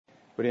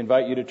would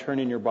invite you to turn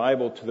in your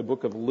Bible to the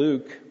book of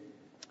Luke,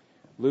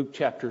 Luke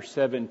chapter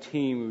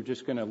 17. We're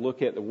just going to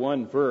look at the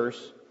one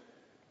verse,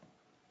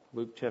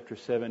 Luke chapter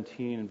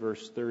 17 and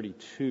verse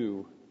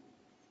 32.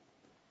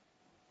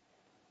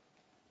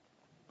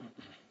 It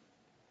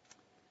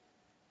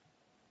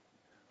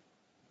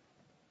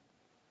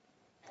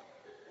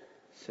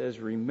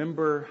says,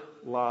 "Remember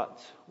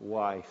Lot's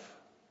wife."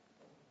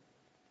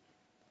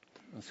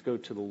 Let's go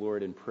to the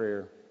Lord in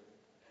prayer.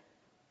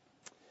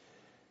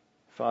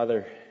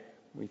 Father,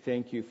 we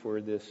thank you for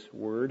this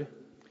word.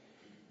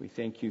 We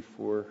thank you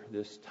for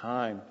this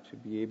time to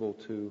be able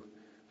to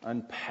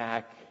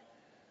unpack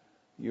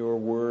your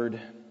word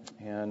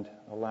and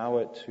allow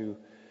it to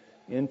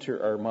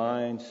enter our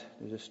minds,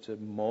 just to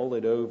mull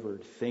it over,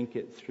 think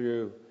it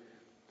through,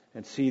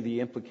 and see the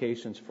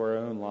implications for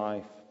our own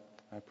life.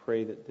 I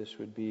pray that this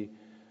would be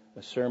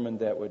a sermon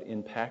that would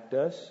impact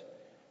us,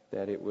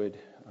 that it would,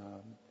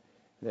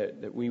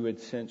 that we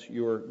would sense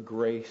your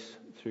grace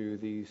through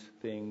these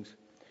things.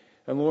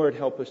 And Lord,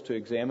 help us to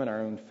examine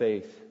our own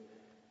faith,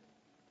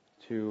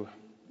 to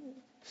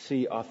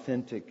see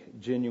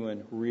authentic,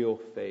 genuine, real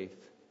faith.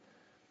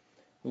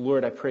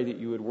 Lord, I pray that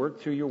you would work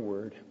through your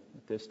word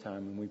at this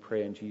time, and we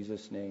pray in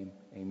Jesus' name,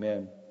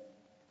 amen.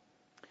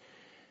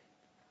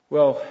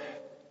 Well,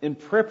 in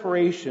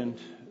preparation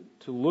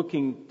to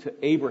looking to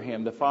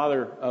Abraham, the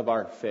father of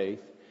our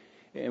faith,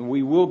 and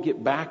we will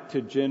get back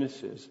to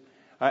Genesis,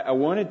 I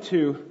wanted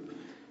to,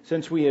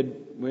 since we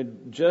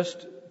had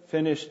just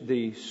finished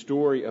the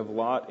story of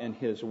Lot and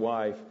his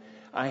wife,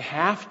 I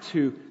have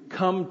to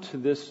come to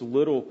this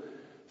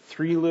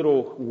three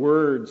little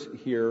words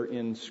here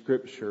in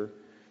Scripture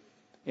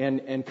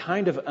and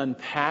kind of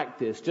unpack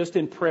this just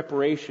in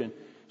preparation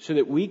so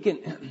that we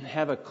can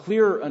have a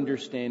clearer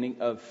understanding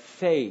of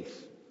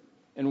faith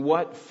and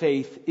what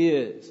faith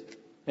is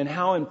and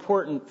how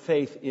important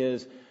faith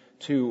is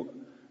to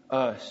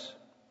us.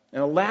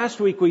 Now,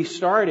 last week we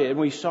started and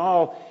we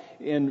saw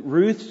in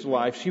Ruth's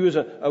life, she was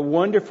a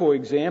wonderful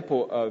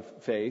example of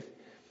faith,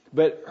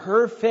 but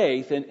her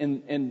faith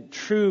and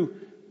true,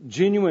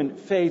 genuine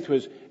faith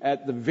was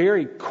at the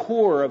very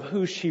core of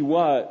who she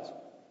was.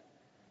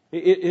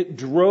 It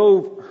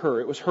drove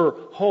her. It was her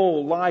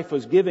whole life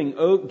was given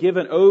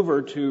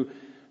over to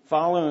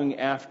following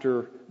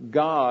after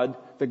God,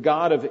 the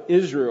God of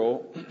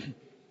Israel,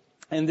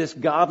 and this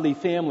godly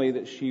family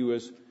that she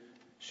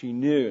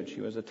knew and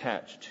she was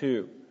attached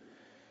to.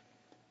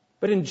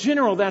 But in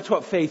general, that's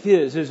what faith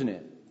is, isn't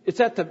it? It's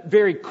at the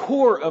very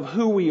core of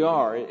who we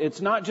are. It's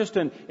not just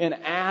an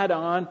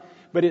add-on,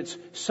 but it's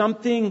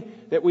something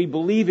that we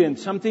believe in,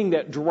 something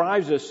that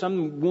drives us,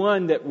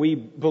 someone that we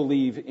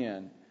believe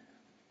in.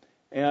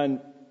 And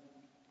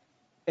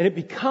it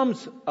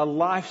becomes a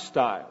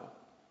lifestyle.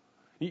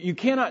 You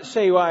cannot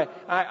say, well,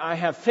 I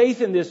have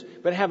faith in this,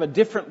 but have a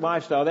different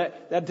lifestyle.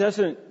 That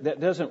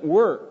doesn't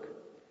work.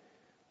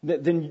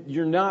 Then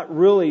you're not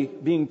really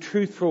being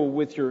truthful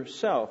with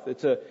yourself.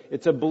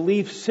 It's a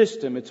belief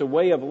system. It's a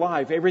way of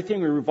life.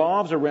 Everything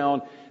revolves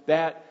around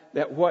that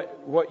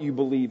what you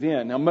believe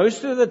in. Now,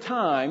 most of the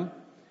time,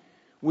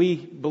 we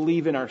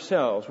believe in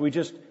ourselves. We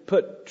just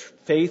put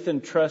faith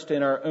and trust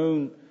in our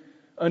own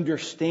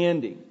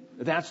understanding.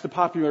 That's the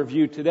popular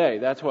view today.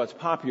 That's what's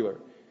popular.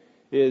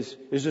 Is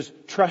just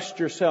trust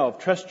yourself,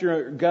 trust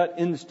your gut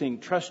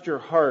instinct, trust your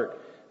heart.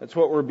 That's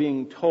what we're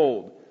being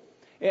told.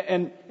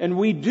 And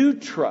we do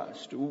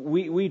trust.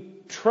 We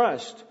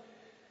trust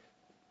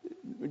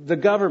the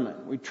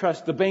government. We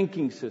trust the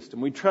banking system.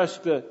 We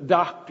trust the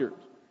doctors.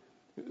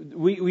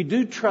 We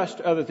do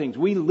trust other things.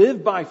 We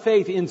live by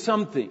faith in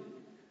something.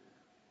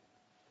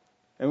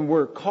 And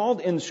we're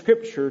called in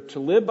Scripture to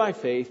live by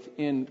faith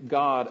in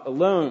God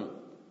alone.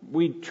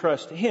 We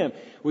trust Him.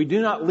 We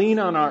do not lean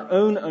on our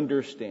own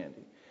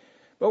understanding.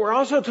 But we're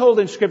also told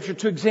in Scripture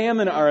to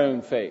examine our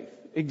own faith.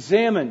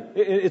 Examine.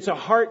 It's a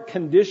heart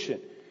condition.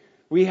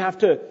 We have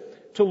to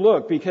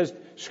look because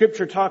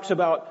Scripture talks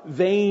about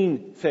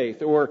vain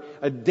faith or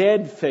a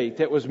dead faith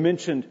that was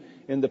mentioned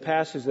in the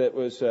passage that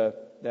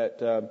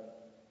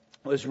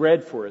was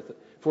read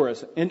for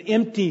us. An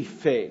empty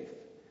faith.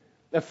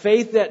 A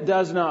faith that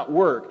does not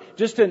work.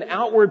 Just an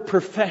outward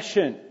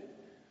profession.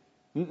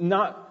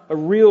 Not a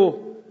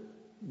real,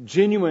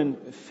 genuine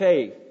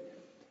faith.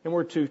 And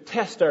we're to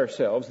test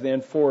ourselves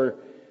then for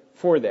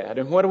that.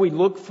 And what do we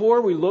look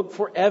for? We look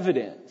for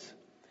evidence.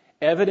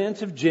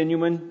 Evidence of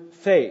genuine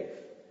faith.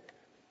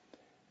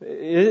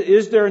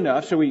 Is there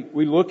enough? So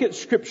we look at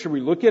Scripture, we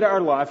look at our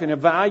life and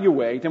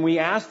evaluate, and we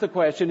ask the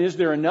question, is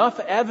there enough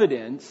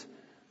evidence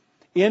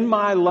in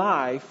my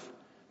life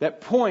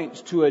that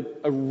points to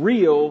a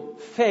real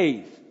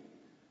faith?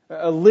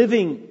 A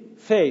living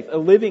faith, a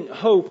living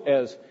hope,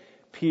 as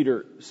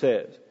Peter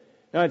says.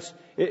 Now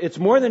it's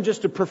more than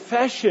just a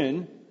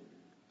profession.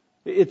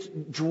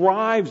 It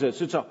drives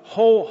us. It's a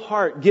whole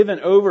heart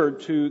given over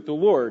to the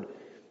Lord.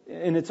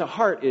 And it's a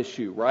heart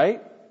issue,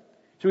 right?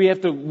 So we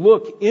have to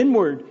look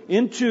inward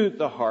into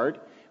the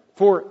heart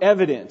for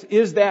evidence.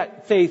 Is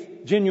that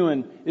faith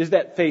genuine? Is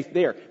that faith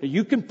there? Now,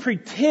 you can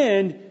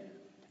pretend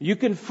You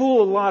can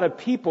fool a lot of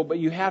people, but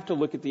you have to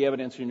look at the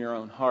evidence in your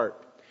own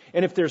heart.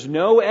 And if there's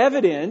no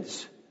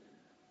evidence,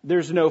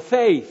 there's no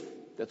faith.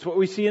 That's what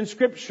we see in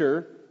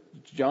Scripture.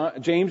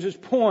 James's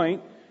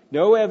point,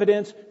 no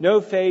evidence,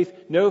 no faith,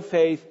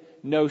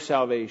 no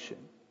salvation.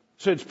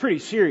 So it's pretty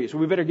serious.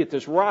 We better get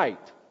this right.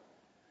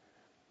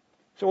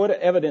 So what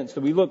evidence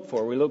do we look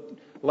for? We looked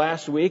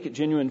last week at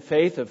genuine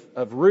faith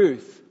of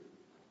Ruth.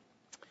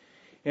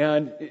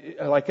 And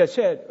like I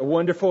said, a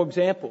wonderful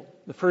example.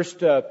 The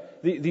first,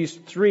 these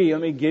three,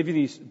 let me give you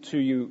these to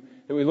you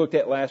that we looked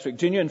at last week.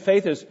 Genuine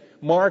faith is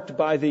marked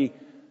by the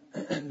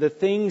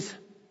things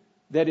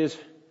that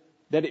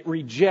it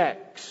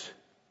rejects.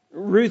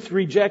 Ruth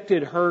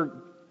rejected her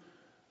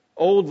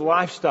old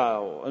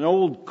lifestyle, an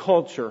old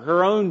culture,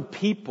 her own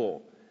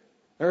people,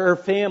 her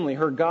family,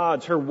 her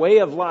gods, her way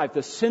of life,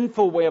 the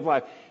sinful way of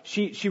life.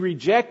 She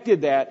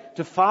rejected that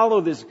to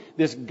follow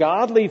this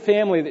godly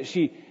family that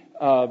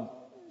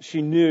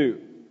she knew.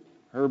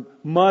 Her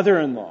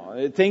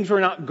mother-in-law. Things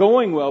were not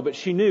going well, but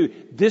she knew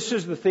this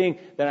is the thing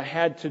that I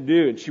had to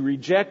do. And she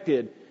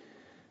rejected.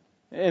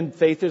 And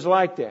faith is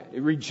like that.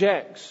 It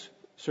rejects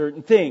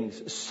certain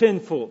things,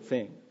 sinful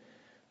things.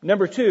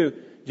 Number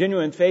two,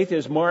 genuine faith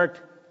is marked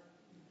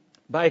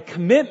by a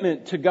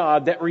commitment to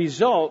God that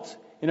results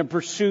in a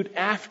pursuit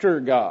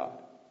after God.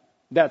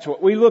 That's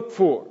what we look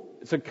for.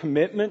 It's a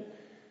commitment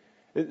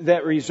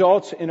that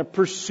results in a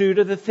pursuit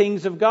of the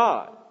things of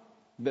God.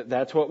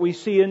 That's what we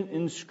see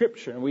in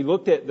Scripture. And we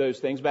looked at those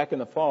things back in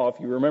the fall, if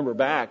you remember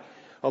back.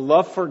 A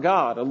love for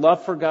God, a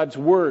love for God's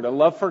Word, a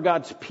love for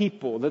God's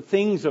people, the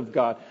things of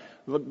God,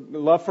 a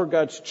love for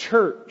God's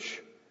church.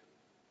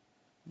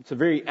 It's a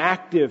very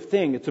active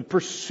thing. It's a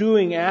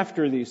pursuing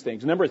after these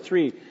things. Number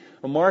three,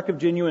 a mark of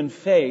genuine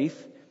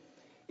faith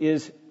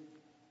has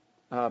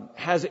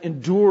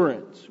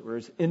endurance, or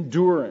is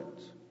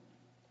endurance.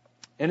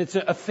 And it's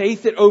a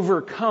faith that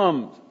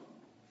overcomes.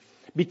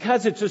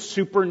 Because it's a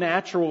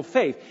supernatural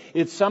faith.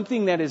 It's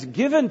something that is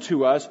given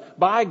to us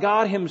by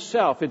God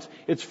Himself.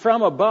 It's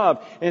from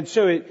above. And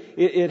so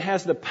it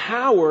has the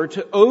power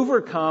to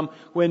overcome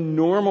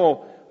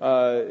normal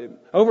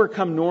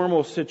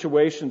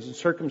situations and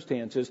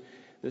circumstances.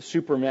 The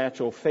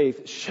supernatural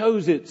faith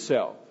shows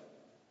itself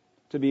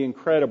to be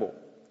incredible.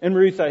 And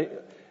Ruth, I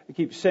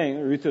keep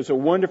saying, Ruth is a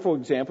wonderful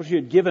example. She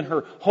had given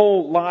her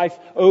whole life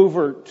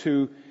over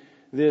to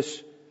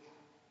this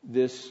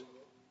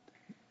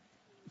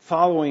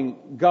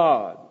following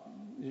God.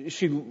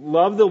 She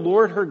loved the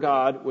Lord her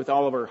God with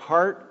all of her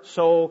heart,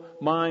 soul,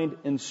 mind,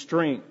 and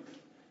strength.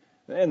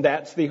 And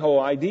that's the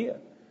whole idea.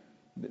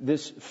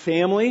 This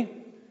family,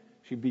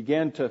 she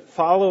began to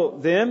follow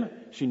them.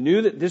 She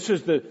knew that this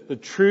was the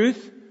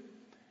truth.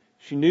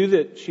 She knew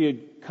that she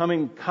had come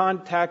in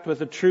contact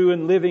with a true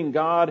and living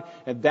God,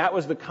 and that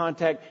was the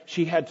contact.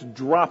 She had to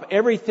drop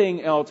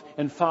everything else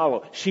and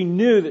follow. She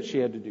knew that she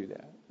had to do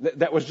that.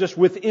 That was just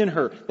within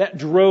her. That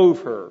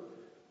drove her.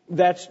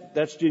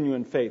 That's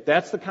genuine faith.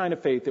 That's the kind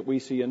of faith that we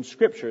see in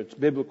Scripture. It's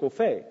biblical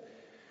faith.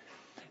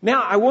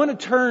 Now, I want to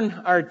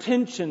turn our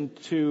attention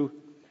to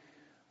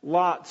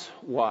Lot's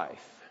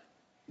wife.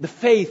 The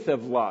faith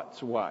of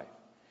Lot's wife.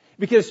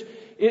 Because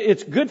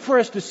it's good for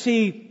us to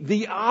see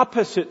the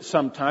opposite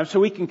sometimes,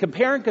 so we can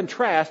compare and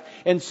contrast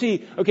and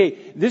see,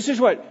 okay, this is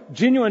what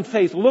genuine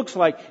faith looks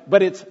like,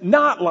 but it's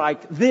not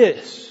like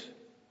this.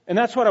 And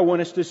that's what I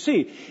want us to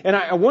see. And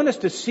I want us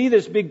to see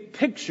this big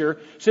picture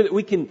so that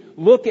we can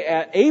look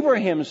at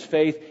Abraham's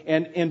faith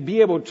and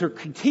be able to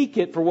critique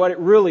it for what it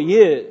really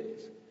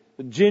is.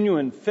 The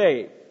genuine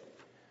faith.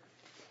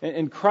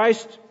 And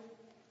Christ,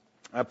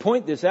 I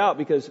point this out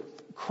because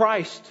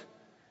Christ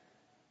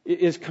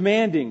is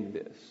commanding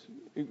this.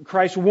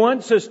 Christ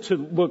wants us to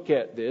look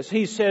at this.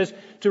 He says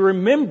to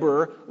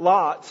remember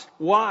Lot's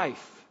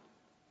wife.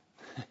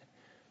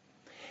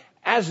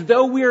 As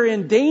though we're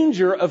in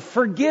danger of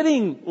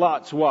forgetting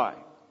Lot's wife.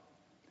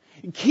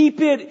 Keep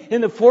it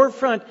in the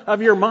forefront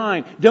of your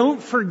mind.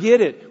 Don't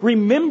forget it.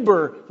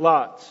 Remember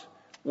Lot's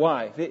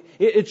wife.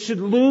 It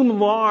should loom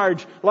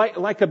large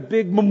like a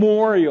big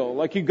memorial.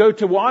 Like you go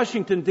to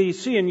Washington,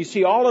 D.C. and you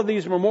see all of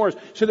these memorials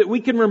so that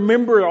we can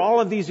remember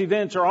all of these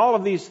events or all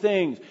of these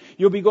things.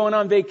 You'll be going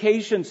on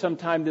vacation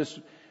sometime this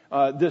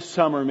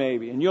summer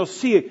maybe. And you'll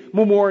see a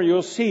memorial.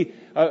 You'll see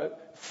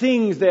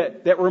things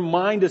that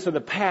remind us of the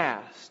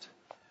past.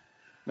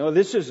 No,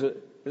 this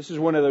is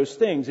one of those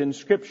things in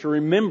Scripture.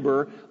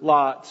 Remember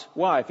Lot's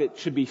wife. It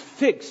should be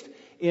fixed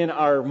in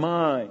our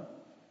mind.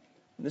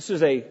 This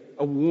is a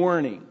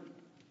warning.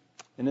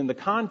 And in the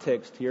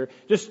context here,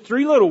 just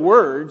 3 little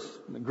words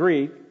in the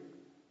Greek.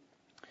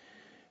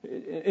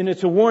 And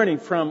it's a warning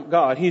from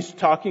God. He's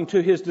talking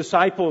to His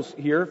disciples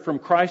here from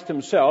Christ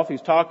Himself.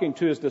 He's talking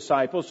to His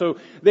disciples. So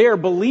they are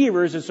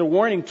believers. It's a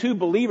warning to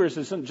believers.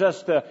 It isn't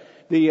just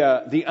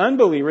the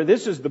unbeliever.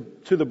 This is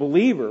to the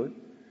believer.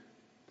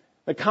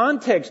 The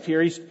context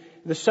here,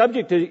 the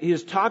subject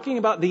is talking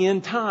about the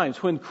end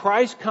times. When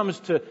Christ comes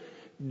to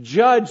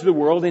judge the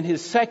world in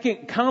His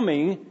second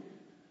coming,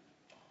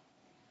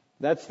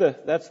 that's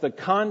the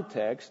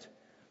context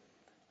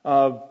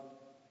of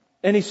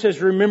And he says,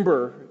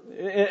 remember,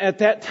 at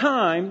that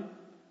time,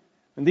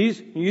 and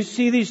you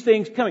see these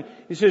things coming.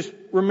 He says,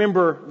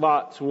 remember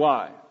Lot's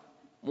wife.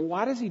 Well,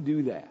 why does he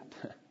do that?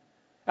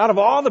 Out of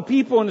all the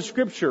people in the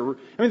Scripture,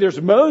 I mean,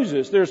 there's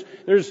Moses,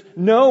 there's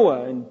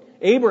Noah and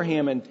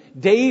Abraham and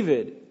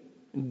David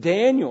and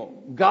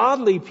Daniel,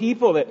 godly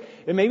people that,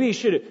 and maybe he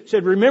should have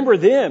said, remember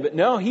them, but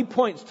no, he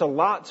points to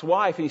Lot's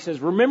wife and he says,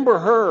 remember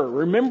her,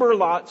 remember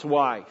Lot's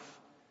wife.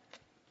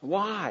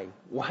 Why?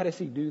 Why does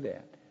he do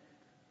that?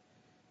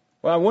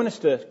 Well, I want us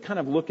to kind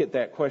of look at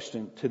that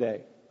question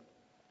today.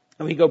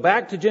 And we go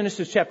back to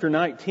Genesis chapter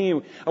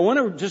 19. I want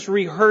to just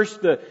rehearse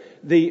the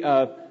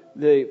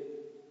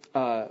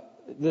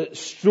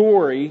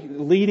story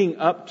leading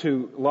up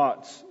to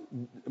Lot's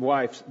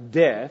wife's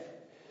death.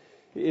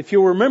 If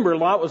you'll remember,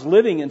 Lot was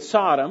living in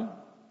Sodom.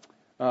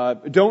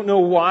 Don't know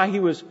why he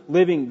was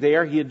living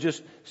there. He had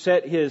just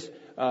set his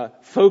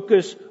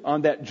focus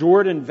on that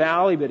Jordan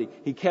Valley, but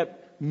he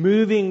kept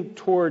moving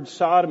towards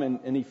Sodom,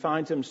 and he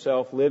finds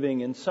himself living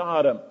in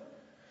Sodom.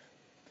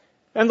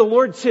 And the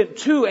Lord sent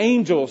 2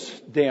 angels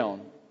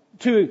down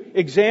to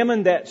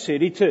examine that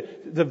city, to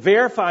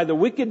verify the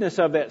wickedness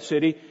of that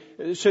city,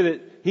 so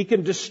that he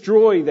can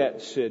destroy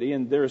that city.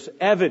 And there's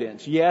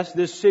evidence. Yes,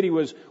 this city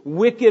was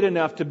wicked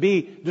enough to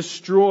be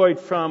destroyed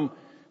from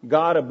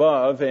God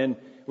above and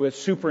in a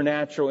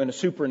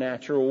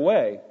supernatural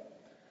way.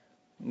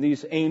 And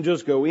these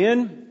angels go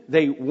in,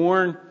 they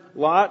warn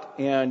Lot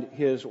and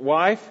his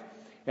wife,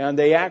 and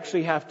they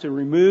actually have to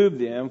remove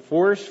them,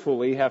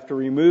 forcefully have to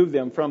remove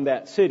them from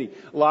that city.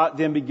 Lot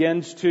then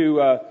begins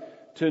to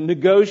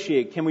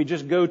negotiate. Can we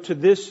just go to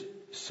this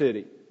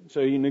city?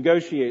 So he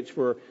negotiates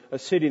for a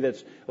city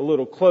that's a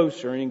little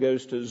closer, and he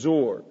goes to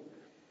Zoar.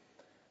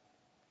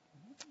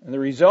 And the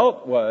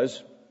result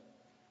was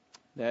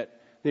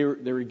that they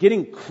were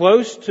getting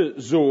close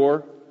to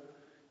Zoar,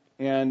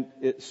 and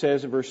it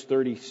says in verse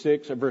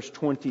 26,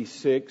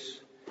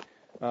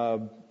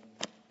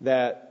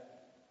 that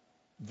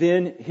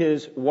then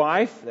his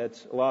wife,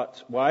 that's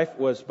Lot's wife,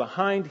 was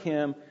behind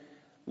him,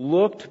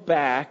 looked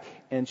back,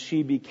 and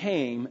she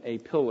became a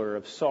pillar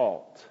of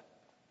salt.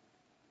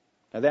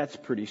 Now that's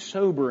pretty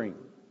sobering.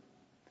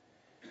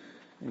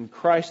 And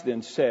Christ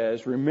then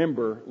says,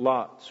 remember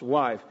Lot's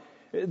wife.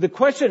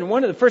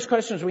 One of the first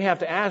questions we have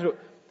to ask,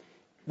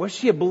 was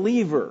she a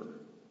believer?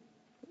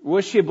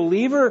 Was she a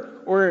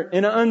believer or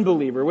an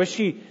unbeliever? Was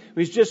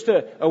just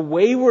a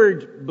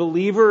wayward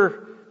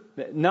believer,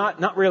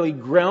 not really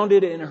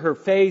grounded in her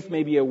faith,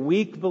 maybe a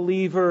weak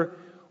believer,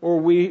 or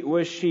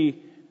was she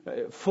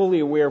fully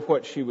aware of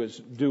what she was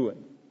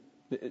doing?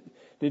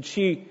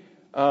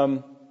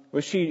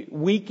 Was she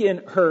weak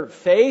in her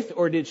faith,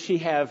 or did she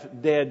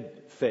have dead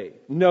faith?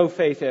 No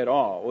faith at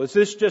all. Was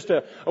this just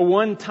a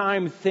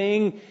one-time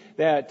thing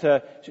that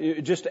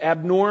just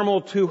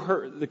abnormal to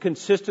her, the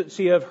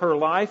consistency of her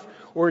life,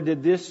 or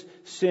did this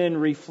sin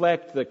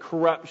reflect the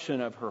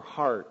corruption of her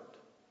heart?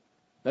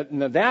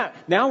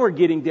 Now we're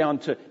getting down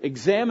to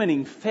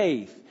examining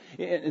faith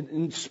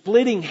and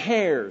splitting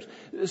hairs.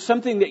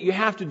 Something that you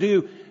have to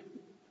do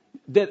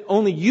that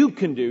only you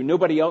can do.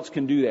 Nobody else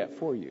can do that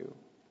for you.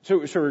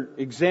 So we're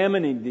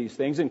examining these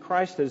things, and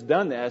Christ has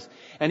done this.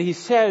 And He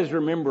says,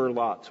 remember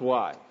Lot's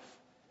wife.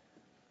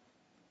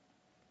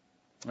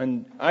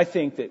 And I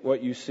think that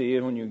what you see,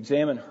 and when you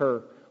examine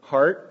her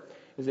heart,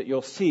 is that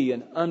you'll see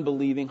an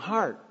unbelieving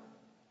heart.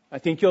 I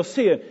think you'll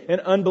see an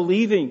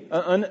unbeliever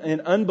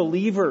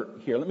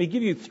here. Let me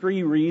give you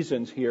 3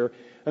 reasons here.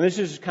 And this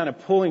is just kind of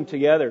pulling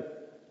together.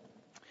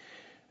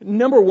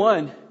 Number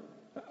one,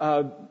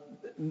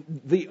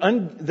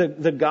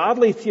 the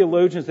godly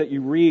theologians that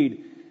you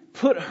read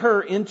put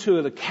her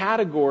into the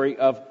category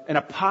of an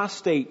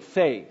apostate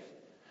faith.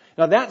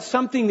 Now that's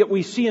something that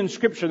we see in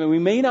Scripture that we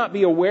may not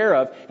be aware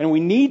of, and we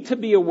need to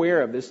be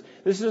aware of this.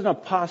 This is an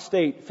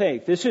apostate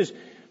faith.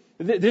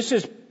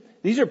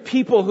 These are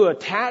people who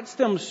attach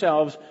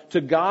themselves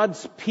to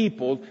God's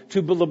people,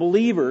 to the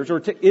believers, or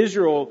to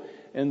Israel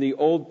in the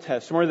Old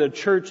Testament, or the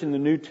church in the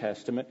New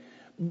Testament,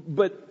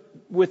 but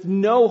with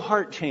no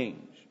heart change.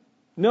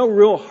 No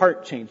real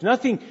heart change.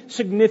 Nothing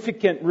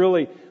significant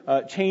really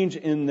change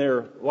in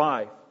their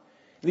life.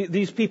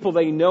 These people,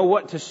 they know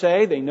what to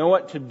say, they know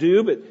what to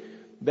do, but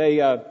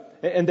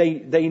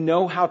they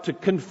know how to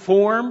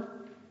conform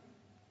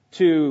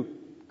to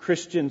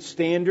Christian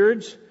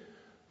standards.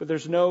 But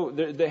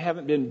they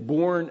haven't been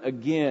born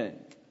again.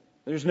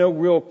 There's no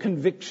real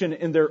conviction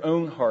in their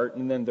own heart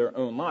and in their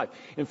own life.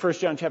 In 1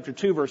 John chapter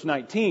 2, verse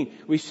 19,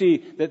 we see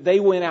that they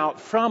went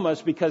out from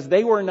us because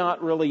they were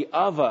not really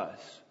of us.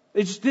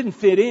 They just didn't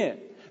fit in.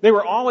 They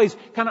were always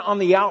kind of on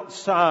the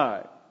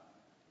outside.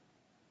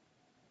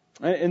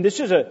 And this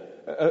is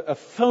a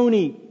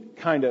phony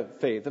kind of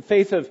faith, a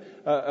faith of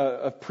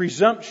a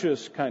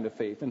presumptuous kind of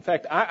faith. In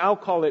fact, I'll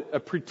call it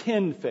a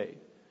pretend faith.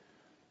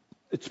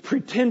 It's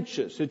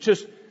pretentious. It's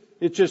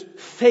just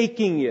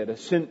faking it,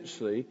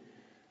 essentially.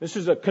 This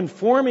is a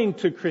conforming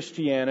to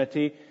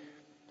Christianity,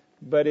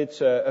 but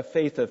it's a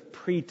faith of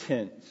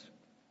pretense.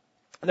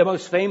 The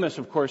most famous,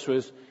 of course,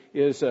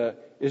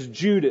 is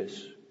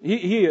Judas.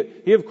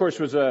 He of course,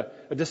 was a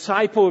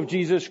disciple of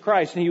Jesus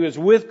Christ, and he was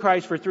with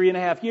Christ for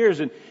 3.5 years.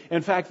 And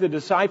in fact, the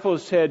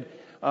disciples said,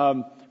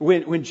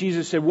 when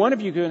Jesus said, one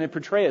of you is going to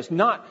betray us,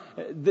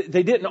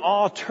 they didn't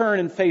all turn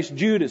and face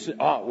Judas.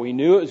 Oh, we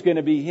knew it was going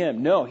to be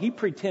him. No, he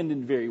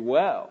pretended very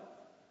well.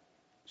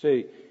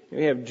 So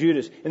we have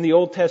Judas. In the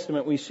Old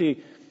Testament, we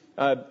see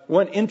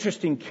one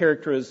interesting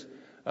character is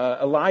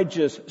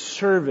Elijah's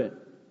servant,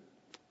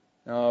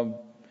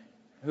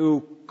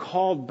 who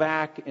called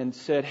back and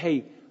said,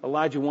 hey,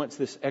 Elijah wants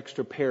this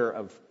extra pair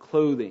of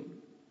clothing,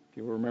 if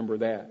you remember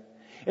that.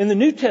 In the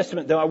New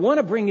Testament, though, I want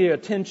to bring your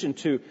attention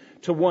to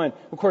one.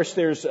 Of course,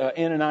 there's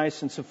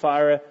Ananias and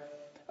Sapphira,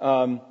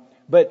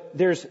 but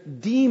there's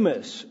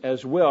Demas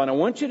as well. And I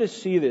want you to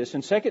see this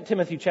in 2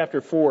 Timothy chapter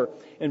 4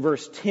 and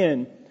verse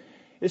 10.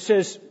 It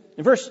says,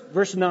 in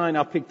verse 9,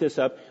 I'll pick this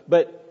up,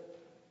 but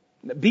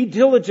be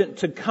diligent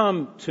to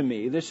come to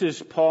me. This is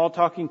Paul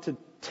talking to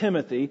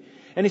Timothy.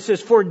 And he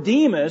says, for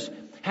Demas,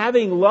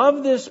 having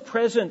loved this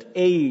present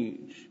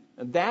age,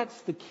 and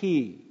that's the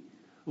key.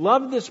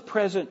 Love this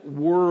present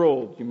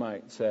world, you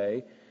might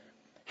say,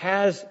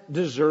 has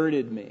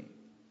deserted me.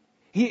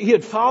 He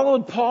had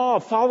followed Paul, a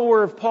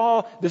follower of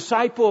Paul,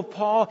 disciple of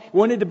Paul,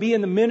 wanted to be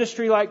in the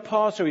ministry like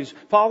Paul, so he's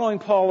following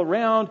Paul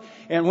around.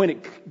 And when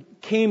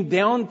it came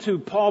down to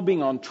Paul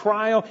being on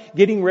trial,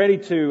 getting ready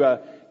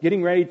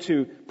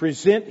to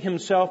present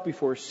himself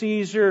before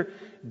Caesar,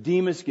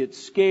 Demas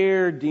gets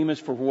scared. Demas,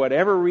 for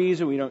whatever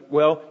reason,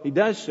 he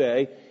does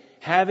say,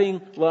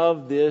 having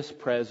loved this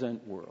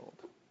present world.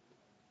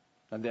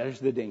 And there's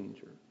the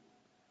danger.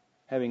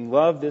 Having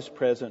loved this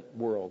present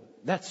world.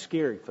 That's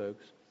scary,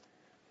 folks.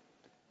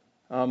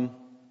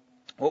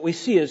 What we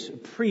see is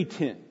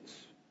pretense.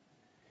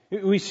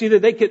 We see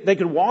that they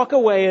could walk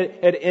away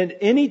at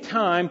any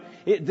time.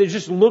 They're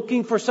just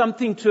looking for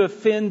something to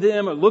offend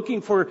them, or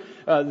looking for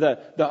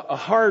a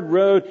hard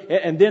road,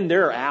 and then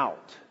they're out.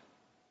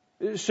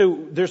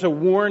 So there's a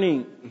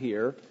warning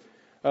here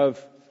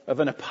of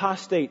an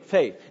apostate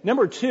faith.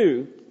 Number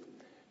two,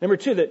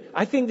 that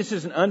I think this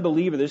is an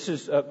unbeliever.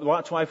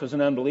 Lot's wife was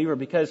an unbeliever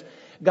because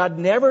God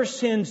never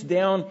sends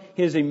down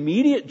His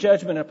immediate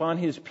judgment upon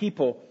His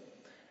people,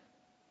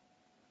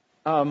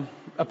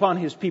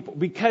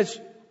 because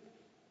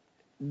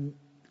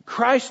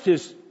Christ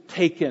has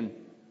taken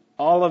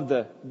all of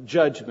the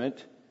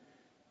judgment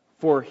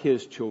for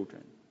His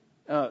children.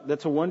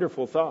 That's a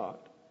wonderful thought.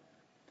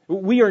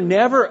 We are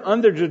never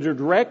under the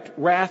direct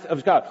wrath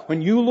of God.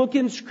 When you look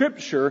in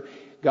Scripture,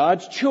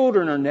 God's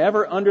children are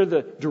never under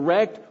the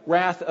direct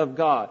wrath of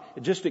God.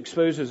 It just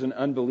exposes an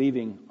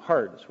unbelieving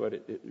heart. That's what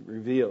it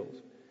reveals.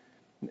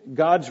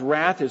 God's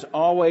wrath is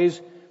always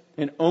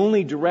and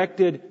only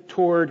directed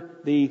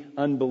toward the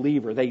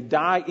unbeliever. They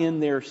die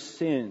in their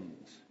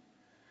sins.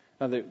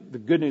 Now, the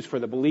good news for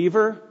the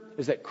believer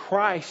is that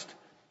Christ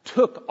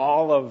took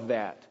all of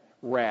that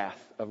wrath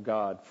of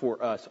God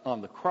for us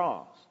on the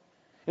cross.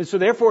 And so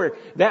therefore,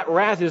 that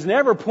wrath is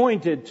never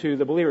pointed to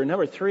the believer.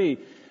 Number three,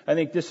 I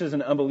think this is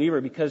an unbeliever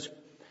because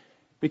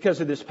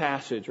of this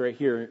passage right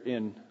here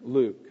in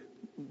Luke.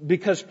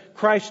 Because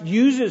Christ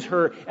uses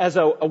her as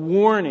a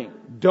warning.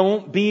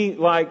 Don't be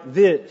like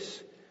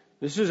this.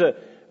 This is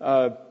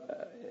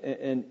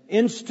an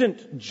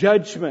instant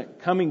judgment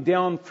coming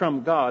down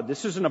from God.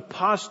 This is an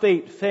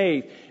apostate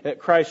faith that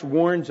Christ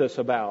warns us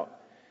about.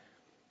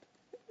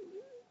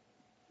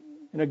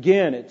 And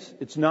again,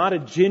 it's not a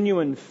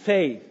genuine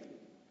faith.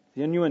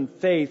 Genuine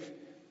faith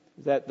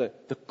is at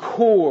the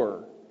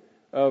core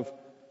of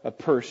a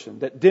person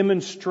that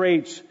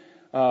demonstrates,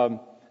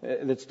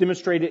 that's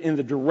demonstrated in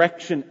the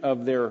direction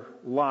of their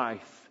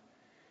life.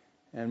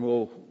 And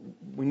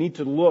we need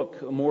to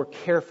look more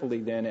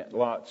carefully then at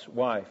Lot's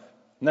wife.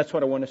 And that's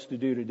what I want us to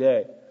do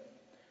today.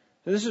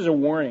 So this is a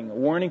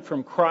warning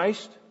from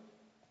Christ.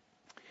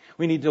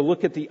 We need to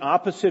look at the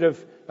opposite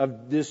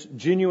of this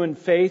genuine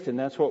faith, and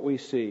that's what we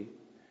see.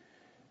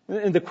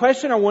 And the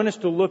question I want us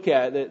to look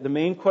at, the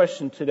main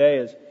question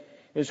today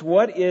is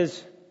what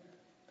is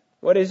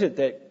it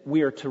that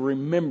we are to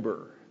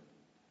remember?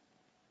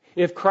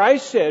 If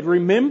Christ said,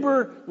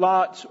 remember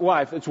Lot's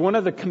wife, it's one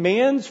of the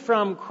commands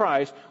from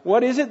Christ,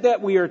 what is it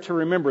that we are to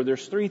remember?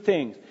 There's three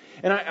things.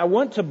 And I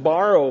want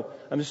to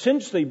I'm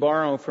essentially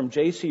borrowing from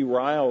J.C.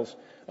 Ryle's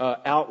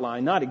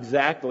outline, not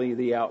exactly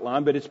the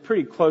outline, but it's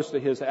pretty close to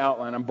his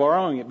outline. I'm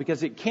borrowing it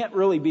because it can't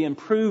really be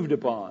improved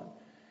upon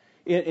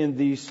in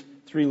these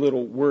three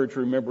little words,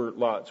 remember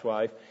Lot's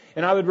wife.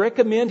 And I would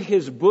recommend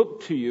his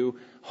book to you,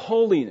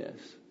 Holiness.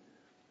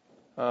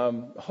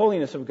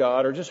 Holiness of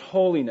God, or just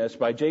Holiness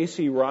by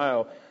J.C.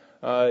 Ryle.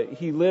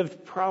 He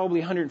lived probably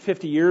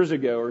 150 years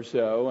ago or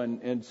so,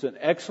 and it's an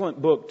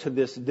excellent book to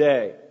this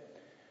day.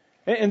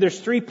 And there's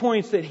 3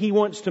 points that he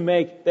wants to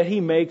make, that he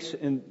makes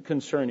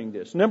concerning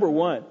this. Number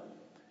one,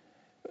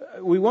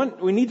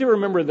 we need to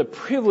remember the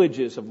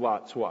privileges of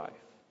Lot's wife.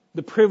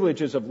 The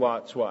privileges of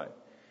Lot's wife.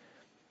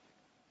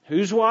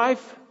 Whose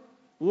wife?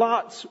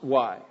 Lot's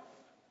wife.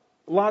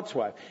 Lot's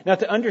wife. Now,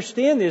 to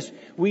understand this,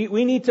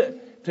 we need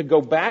to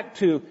go back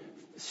to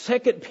 2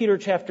 Peter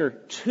chapter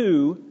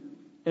 2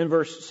 and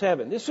verse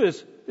 7. This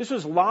was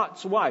was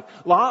Lot's wife.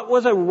 Lot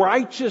was a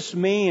righteous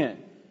man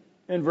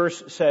in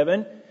verse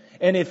 7.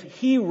 And if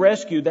he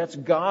rescued, that's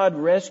God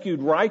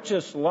rescued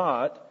righteous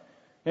Lot,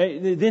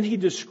 then he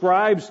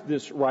describes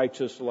this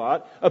righteous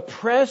Lot,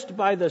 oppressed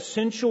by the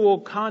sensual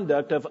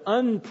conduct of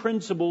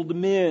unprincipled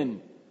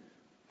men.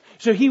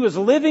 So he was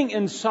living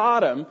in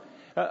Sodom,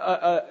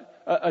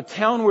 a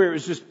town where it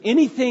was just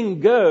anything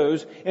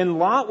goes, and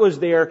Lot was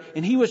there,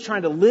 and he was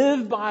trying to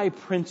live by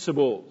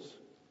principles.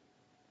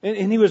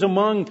 And he was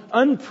among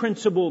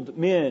unprincipled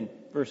men,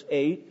 verse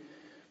 8.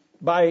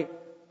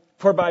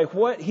 For by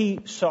what he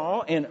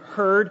saw and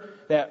heard,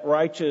 that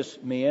righteous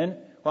man,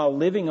 while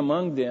living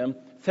among them,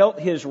 felt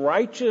his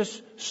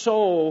righteous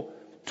soul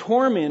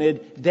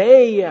tormented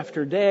day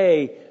after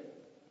day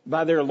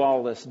by their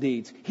lawless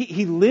deeds.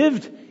 He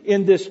lived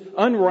in this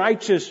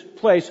unrighteous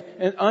place,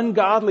 an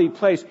ungodly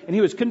place, and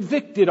he was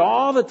convicted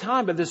all the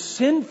time by this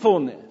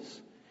sinfulness.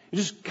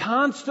 Just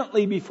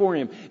constantly before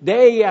him,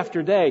 day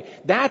after day.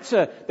 That's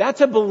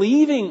a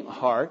believing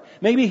heart.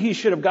 Maybe he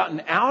should have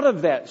gotten out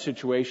of that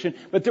situation,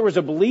 but there was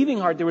a believing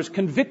heart. There was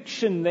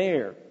conviction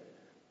there.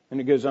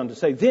 And it goes on to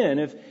say, then,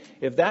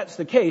 if that's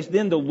the case,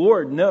 then the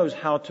Lord knows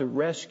how to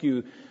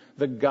rescue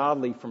the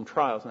godly from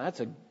trials. And that's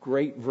a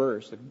great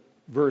verse, a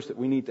verse that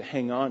we need to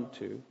hang on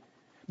to.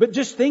 But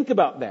just think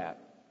about that.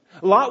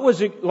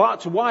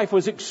 Lot's wife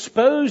was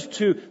exposed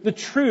to the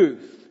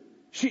truth.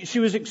 She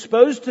was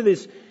exposed to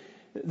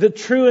the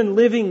true and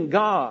living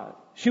God.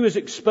 She was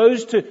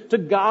exposed to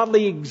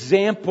godly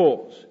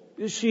examples.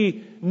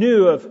 She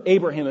knew of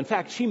Abraham. In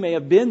fact, she may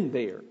have been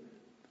there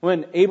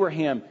when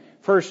Abraham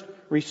first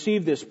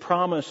received this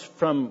promise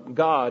from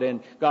God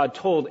and God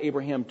told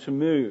Abraham to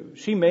move.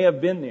 She may have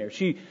been there.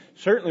 She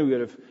certainly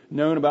would have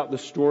known about the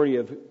story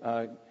of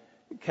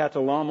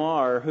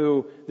Chedorlaomer,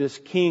 who this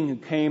king who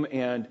came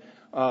and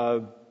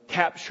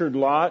captured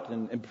Lot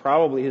and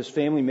probably his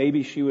family.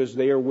 Maybe she was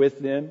there with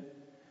them.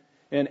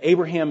 And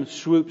Abraham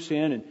swoops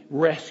in and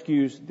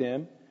rescues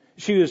them.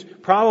 She was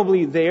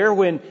probably there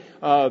when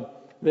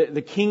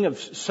the king of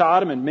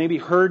Sodom, and maybe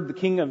heard the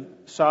king of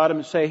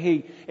Sodom say,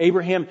 hey,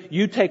 Abraham,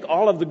 you take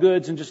all of the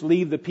goods and just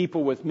leave the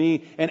people with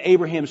me. And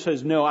Abraham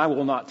says, no, I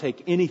will not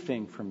take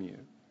anything from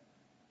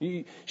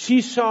you.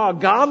 She saw a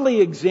godly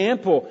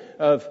example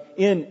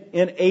in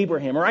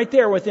Abraham. Right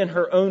there within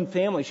her own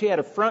family. She had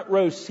a front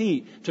row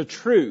seat to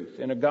truth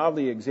and a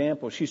godly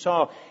example. She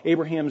saw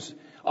Abraham's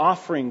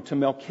offering to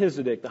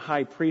Melchizedek, the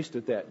high priest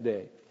at that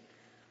day.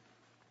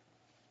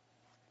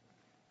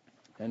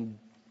 And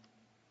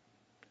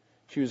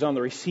she was on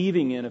the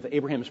receiving end of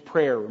Abraham's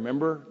prayer.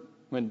 Remember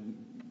when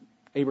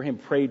Abraham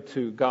prayed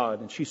to God?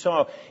 And she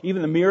saw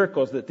even the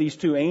miracles that these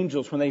two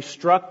angels, when they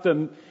struck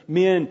the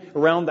men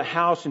around the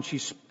house, and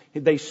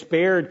they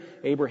spared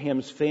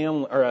Abraham's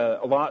family, or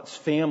Lot's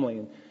family,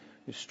 and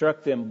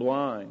struck them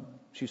blind.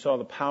 She saw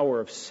the power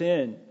of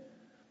sin,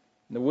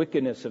 the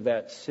wickedness of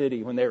that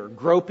city when they were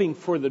groping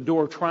for the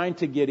door, trying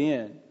to get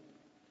in.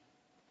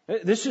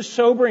 This is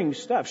sobering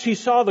stuff. She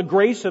saw the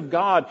grace of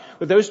God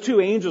with those two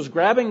angels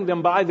grabbing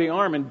them by the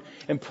arm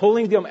and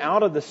pulling them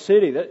out of the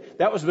city.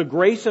 That was the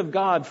grace of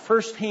God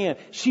firsthand.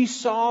 She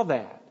saw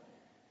that.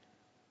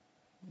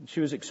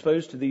 She was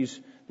exposed to these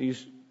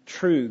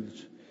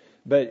truths.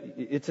 But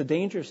it's a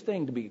dangerous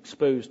thing to be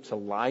exposed to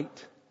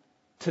light,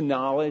 to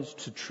knowledge,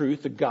 to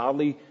truth, the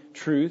godly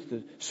truth,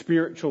 the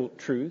spiritual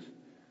truth.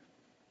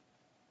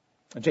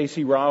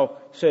 J.C. Ryle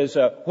says,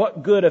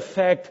 what good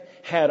effect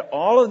had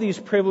all of these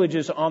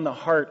privileges on the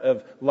heart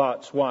of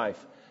Lot's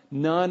wife?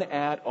 None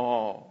at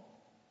all.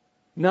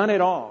 None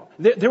at all.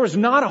 There was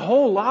not a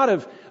whole lot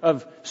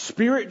of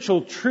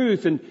spiritual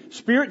truth and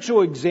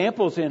spiritual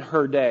examples in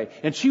her day.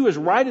 And she was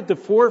right at the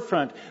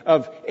forefront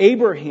of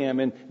Abraham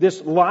and this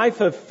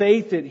life of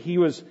faith that he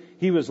was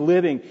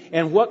living.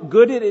 And what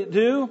good did it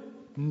do?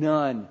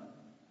 None.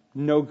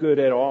 No good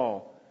at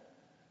all.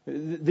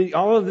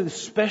 All of the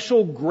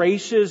special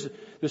graces,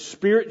 the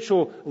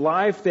spiritual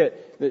life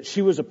that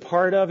she was a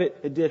part of,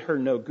 it did her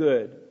no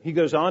good. He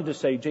goes on to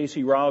say,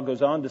 J.C. Ryle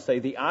goes on to say,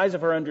 the eyes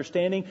of her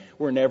understanding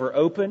were never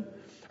open.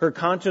 Her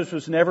conscience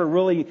was never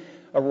really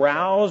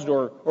aroused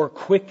or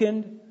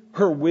quickened.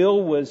 Her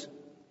will was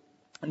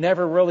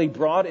never really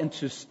brought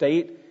into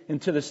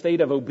the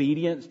state of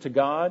obedience to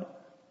God.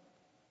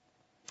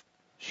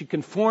 She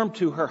conformed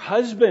to her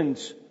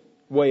husband's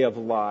way of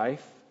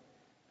life,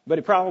 but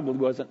it probably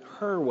wasn't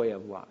her way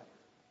of life.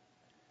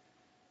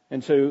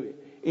 And so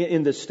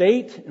in the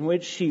state in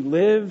which she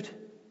lived,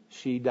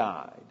 she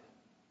died.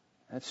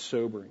 That's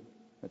sobering.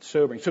 That's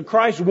sobering. So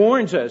Christ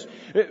warns us.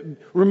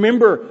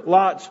 Remember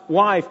Lot's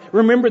wife.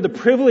 Remember the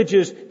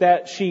privileges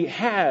that she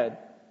had.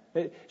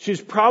 She's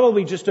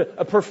probably just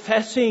a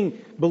professing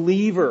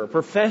believer,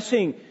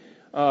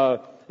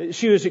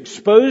 she was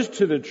exposed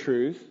to the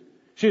truth.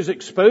 She was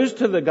exposed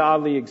to the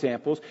godly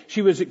examples.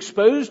 She was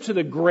exposed to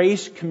the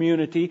grace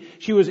community.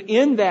 She was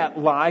in that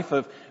life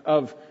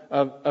of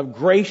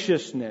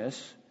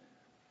graciousness,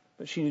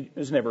 but she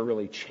was never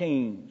really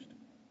changed.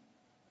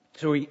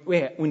 So we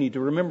need to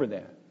remember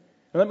that.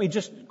 Now let me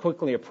just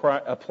quickly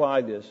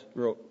apply this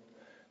real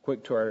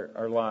quick to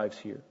our lives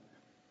here.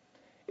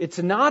 it's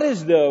not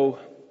as though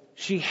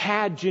she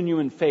had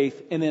genuine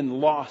faith and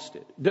then lost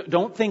it.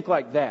 Don't think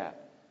like that.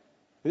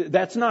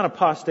 That's not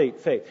apostate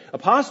faith.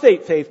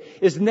 Apostate faith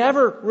is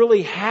never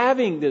really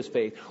having this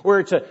faith, or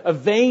it's a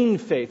vain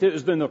faith. It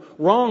was in the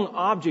wrong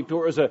object,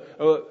 or it was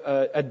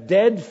a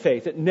dead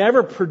faith. It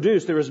never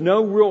produced. There was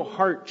no real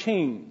heart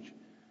change.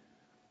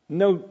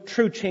 No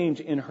true change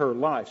in her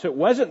life. So it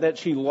wasn't that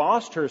she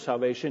lost her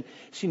salvation.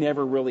 She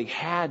never really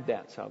had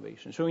that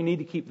salvation. So we need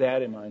to keep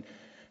that in mind.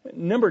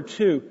 Number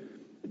 2,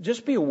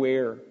 just be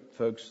aware,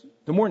 folks.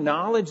 The more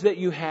knowledge that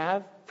you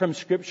have from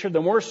Scripture,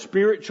 the more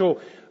spiritual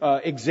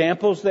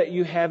examples that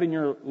you have in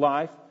your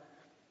life,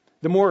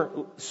 the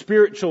more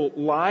spiritual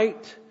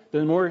light,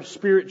 the more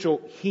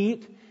spiritual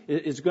heat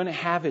is going to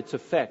have its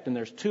effect. And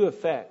there's 2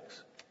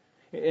 effects.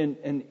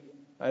 And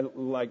I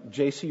like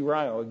J.C.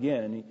 Ryle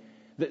again.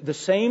 The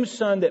same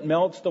sun that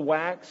melts the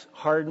wax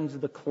hardens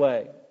the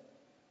clay.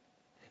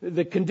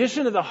 The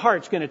condition of the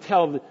heart's going to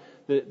tell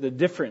the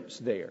difference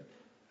there.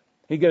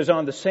 He goes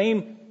on, the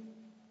same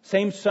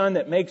sun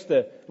that makes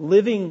the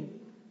living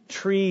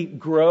tree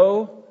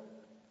grow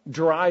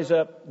dries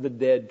up the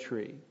dead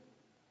tree.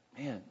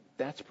 Man,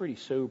 that's pretty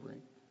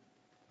sobering.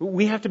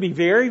 We have to be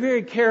very,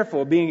 very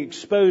careful being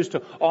exposed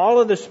to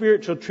all of the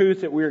spiritual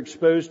truth that we're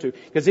exposed to,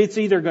 because it's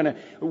either going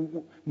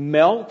to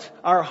melt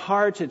our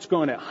hearts, it's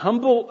going to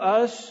humble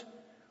us,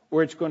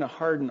 or it's going to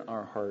harden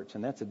our hearts.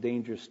 And that's a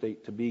dangerous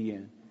state to be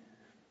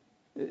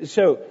in.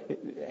 So,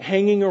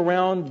 hanging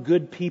around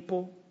good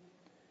people,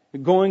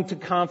 going to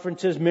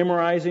conferences,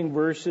 memorizing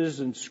verses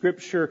and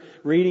Scripture,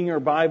 reading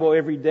our Bible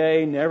every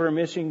day, never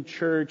missing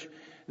church,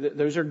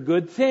 those are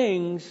good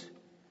things,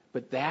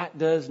 but that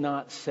does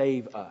not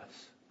save us.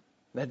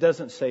 That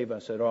doesn't save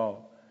us at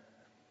all.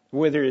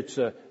 Whether it's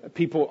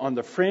people on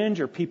the fringe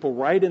or people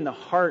right in the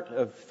heart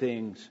of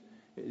things,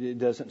 it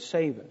doesn't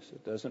save us.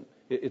 It doesn't.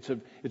 It's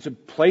a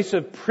place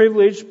of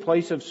privilege,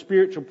 place of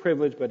spiritual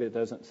privilege, but it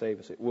doesn't save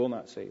us. It will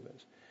not save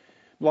us.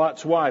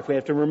 Lot's wife, we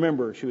have to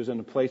remember she was in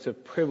a place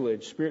of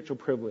privilege, spiritual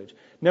privilege.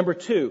 Number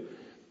 2,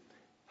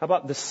 how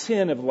about the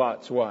sin of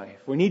Lot's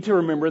wife? We need to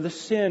remember the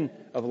sin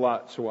of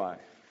Lot's wife.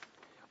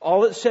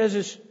 All it says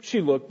is she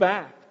looked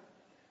back.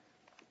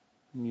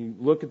 When you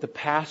look at the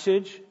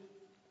passage,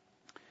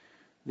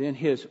 then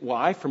his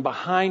wife, from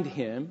behind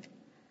him,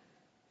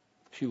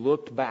 she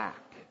looked back.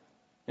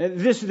 And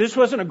this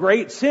wasn't a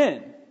great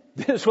sin.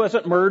 This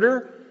wasn't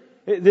murder.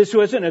 This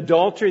wasn't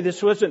adultery.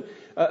 This wasn't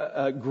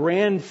a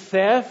grand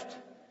theft.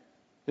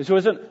 This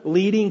wasn't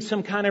leading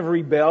some kind of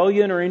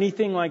rebellion or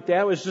anything like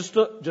that. It was just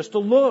a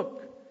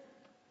look.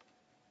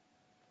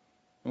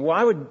 And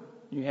why would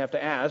you have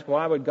to ask?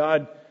 Why would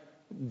God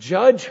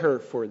judge her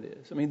for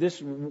this? I mean,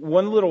 this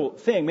one little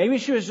thing. Maybe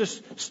she was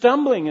just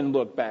stumbling and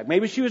looked back.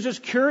 Maybe she was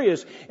just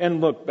curious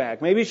and looked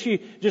back. Maybe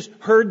she just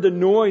heard the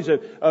noise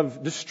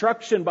of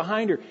destruction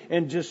behind her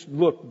and just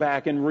looked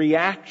back in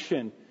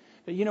reaction.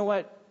 But you know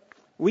what?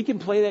 We can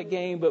play that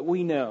game, but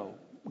we know.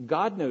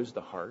 God knows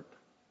the heart.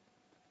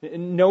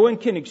 No one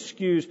can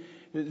excuse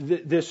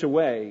this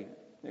away.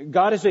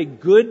 God is a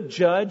good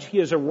judge. He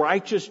is a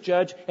righteous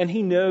judge, and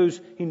He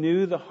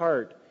knew the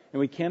heart.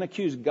 And we can't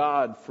accuse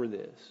God for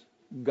this.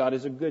 God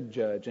is a good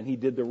judge, and He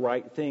did the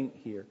right thing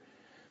here.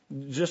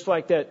 Just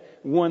like that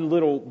one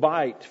little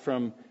bite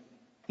from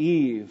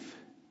Eve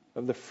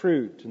of the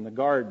fruit in the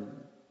garden.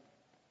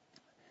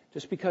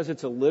 Just because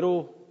it's a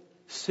little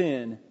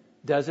sin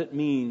doesn't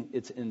mean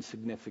it's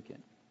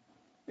insignificant.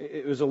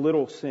 It was a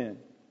little sin.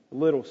 A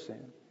little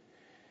sin.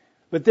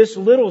 But this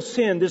little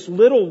sin, this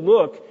little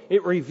look,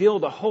 it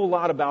revealed a whole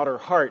lot about her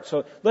heart.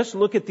 So let's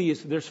look at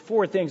these. There's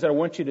 4 things that I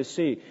want you to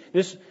see.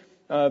 This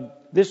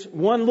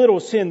one little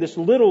sin, this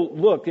little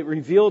look, it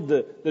revealed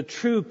the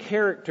true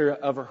character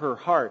of her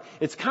heart.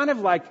 It's kind of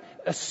like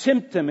a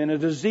symptom in a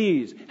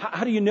disease.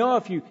 How do you know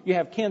if you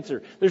have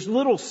cancer? There's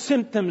little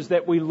symptoms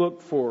that we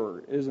look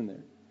for, isn't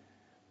there?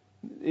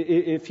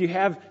 If you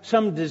have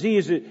some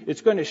disease, it's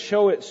going to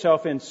show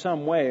itself in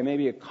some way.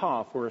 Maybe a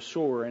cough or a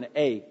sore or an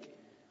ache.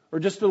 Or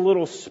just a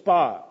little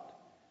spot.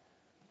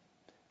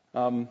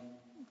 It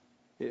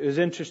was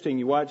interesting.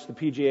 You watch the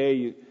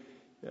PGA.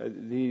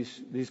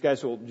 These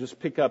guys will just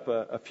pick up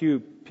a few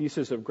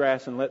pieces of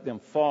grass and let them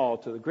fall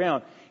to the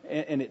ground,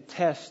 and it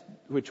tests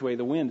which way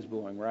the wind's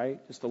blowing.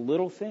 Right? Just a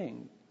little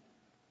thing,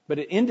 but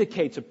it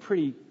indicates a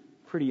pretty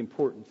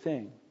important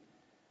thing.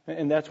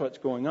 And that's what's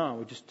going on.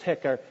 We just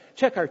check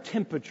our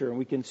temperature, and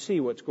we can see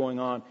what's going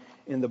on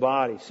in the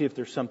body. See if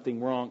there's something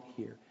wrong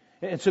here.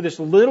 And so this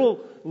little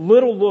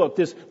look,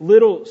 this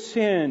little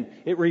sin,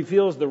 it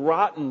reveals the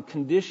rotten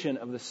condition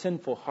of the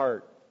sinful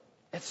heart.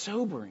 It's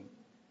sobering.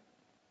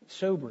 It's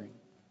sobering.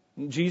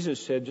 And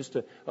Jesus said just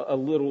a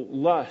little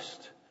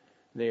lust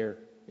there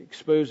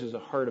exposes a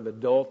heart of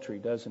adultery,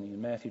 doesn't he,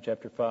 in Matthew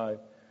chapter 5.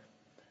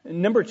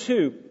 And number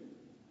 2,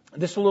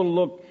 this little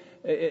look,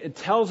 it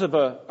tells of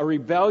a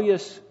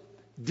rebellious,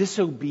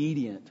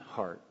 disobedient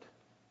heart.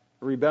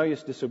 A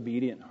rebellious,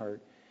 disobedient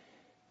heart.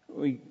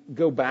 We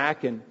go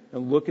back and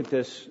look at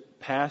this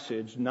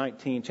passage,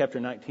 chapter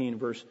 19,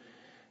 verse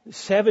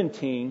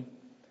 17.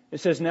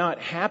 It says, "Now it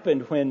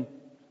happened when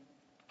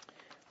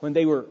when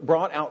they were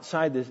brought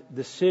outside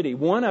the city,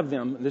 one of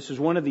them, this is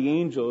one of the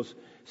angels,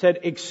 said,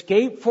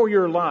 "Escape for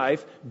your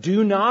life.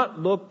 Do not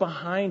look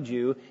behind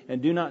you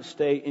and do not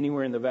stay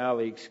anywhere in the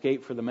valley.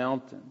 Escape for the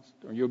mountains,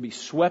 or you'll be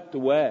swept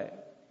away."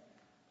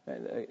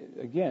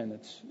 Again,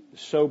 it's a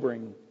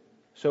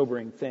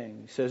sobering thing.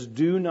 He says,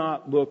 "Do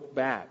not look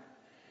back."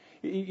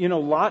 You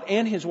know, Lot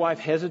and his wife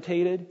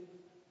hesitated,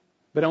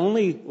 but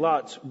only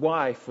Lot's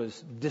wife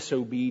was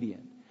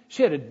disobedient.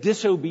 She had a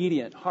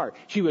disobedient heart.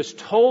 She was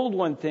told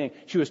one thing.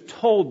 She was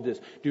told this,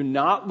 "Do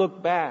not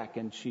look back."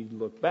 And she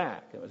looked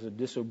back. It was a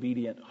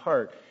disobedient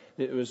heart.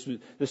 It was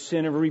the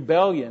sin of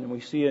rebellion. And we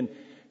see in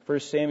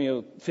 1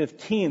 Samuel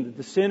 15 that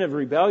the sin of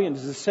rebellion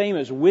is the same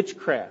as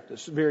witchcraft.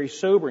 It's very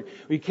sobering.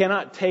 We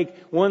cannot take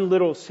one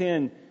little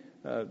sin,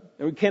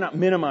 we cannot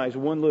minimize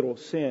one little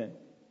sin.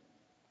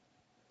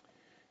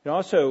 It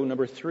also,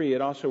 number 3,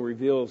 it also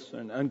reveals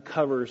and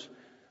uncovers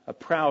a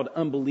proud,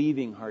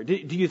 unbelieving heart.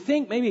 Do you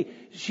think maybe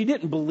she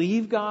didn't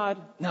believe God?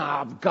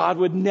 Nah, God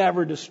would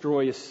never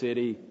destroy a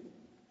city.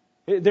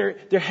 There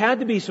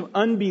had to be some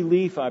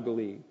unbelief, I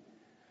believe.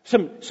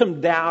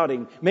 Some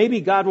doubting.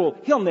 Maybe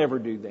He'll never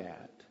do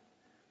that.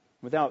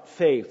 Without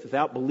faith,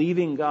 without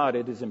believing God,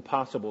 it is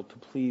impossible to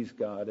please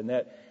God. And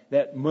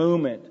that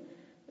moment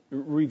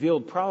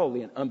revealed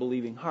probably an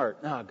unbelieving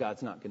heart. Nah,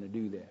 God's not going to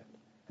do that.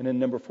 And then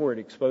number 4, it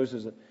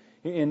exposes it.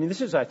 And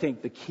this is, I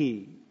think, the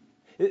key.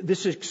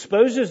 This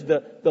exposes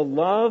the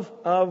love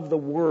of the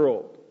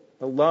world.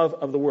 The love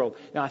of the world.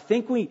 Now, I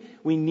think we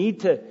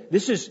need to,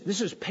 this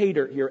is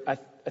Peter here. I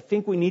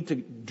think we need to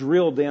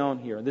drill down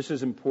here. This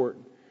is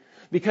important.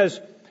 Because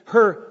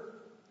her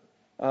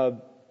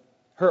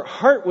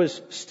heart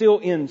was still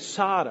in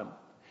Sodom.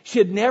 She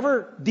had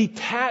never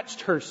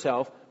detached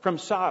herself from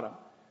Sodom.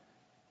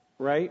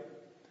 Right?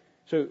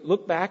 So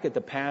look back at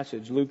the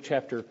passage, Luke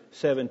chapter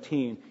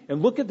 17,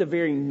 and look at the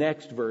very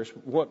next verse,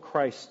 what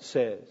Christ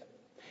says.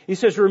 He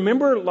says,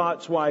 "Remember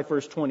Lot's wife,"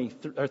 verse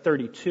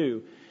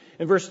 32.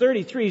 In verse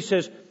 33, he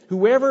says,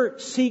 "Whoever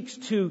seeks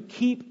to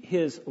keep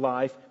his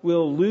life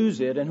will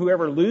lose it, and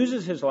whoever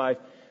loses his life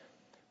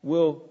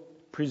will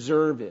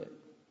preserve it."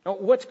 Now,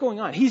 what's going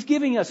on? He's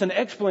giving us an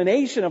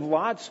explanation of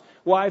Lot's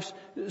wife's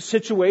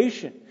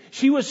situation.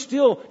 She was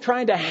still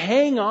trying to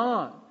hang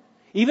on.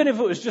 Even if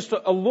it was just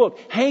a look,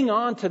 hang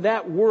on to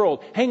that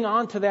world, hang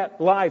on to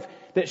that life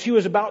that she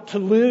was about to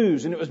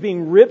lose, and it was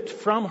being ripped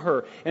from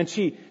her, and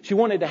she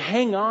wanted to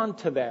hang on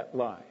to that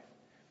life.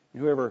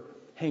 And whoever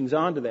hangs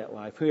on to that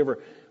life, whoever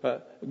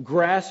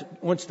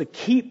wants to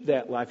keep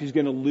that life, he's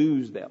going to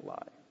lose that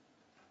life.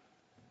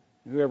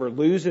 Whoever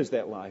loses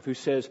that life, who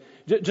says,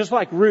 just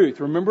like Ruth,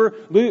 remember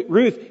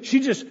Ruth, she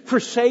just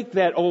forsake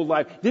that old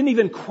life, didn't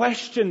even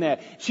question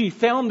that. She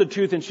found the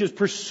truth and she was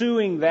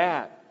pursuing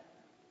that.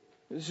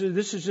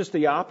 This is just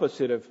the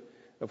opposite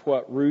of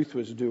what Ruth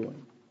was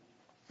doing.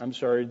 I'm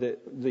sorry,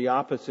 the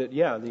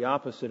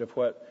opposite of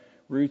what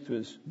Ruth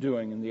was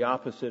doing. And the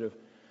opposite of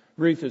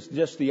Ruth is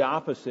just the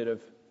opposite of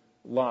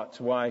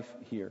Lot's wife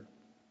here.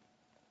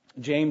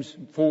 James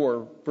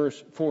 4,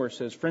 verse 4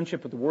 says,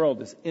 "Friendship with the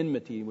world is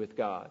enmity with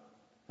God."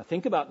 Now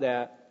think about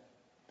that.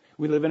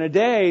 We live in a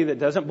day that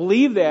doesn't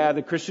believe that.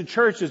 The Christian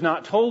church is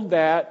not told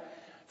that.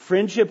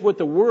 Friendship with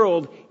the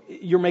world,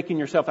 you're making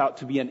yourself out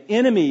to be an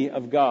enemy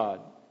of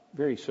God.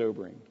 Very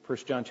sobering.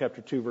 1 John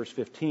chapter 2, verse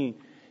 15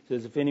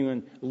 says, "If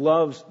anyone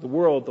loves the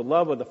world, the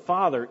love of the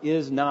Father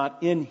is not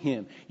in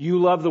him." You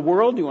love the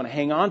world, you want to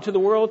hang on to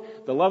the world,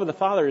 the love of the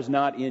Father is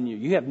not in you.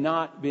 You have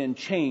not been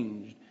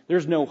changed.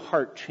 There's no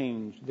heart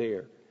change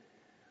there.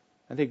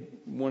 I think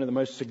one of the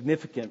most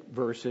significant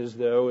verses,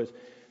 though, is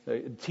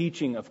the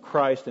teaching of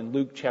Christ in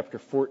Luke chapter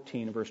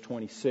 14, verse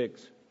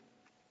 26.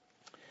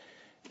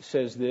 It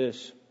says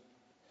this,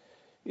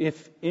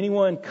 "If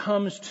anyone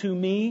comes to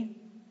me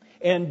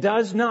and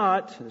does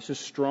not," this is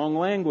strong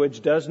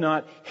language, "does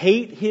not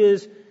hate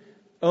his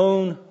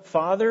own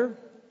father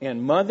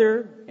and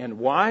mother and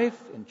wife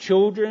and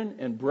children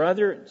and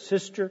brother and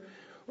sister,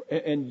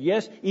 and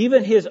yes,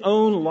 even his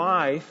own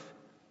life,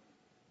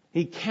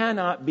 he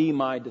cannot be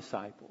my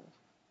disciple."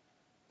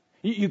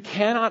 You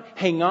cannot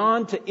hang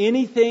on to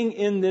anything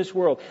in this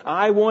world.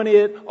 I want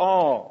it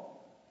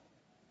all.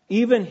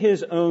 Even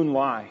his own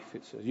life,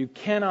 it says. You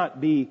cannot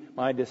be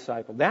my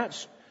disciple.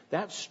 That's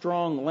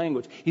strong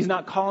language. He's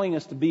not calling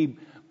us to be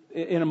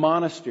in a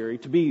monastery,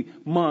 to be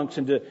monks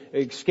and to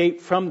escape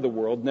from the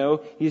world.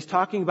 No, he's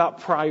talking about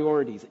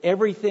priorities.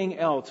 Everything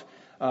else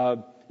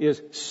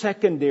is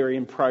secondary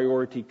in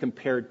priority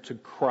compared to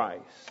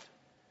Christ.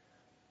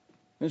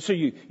 And so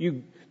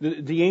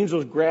the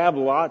angels grab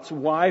Lot's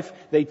wife.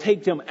 They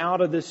take them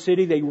out of the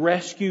city. They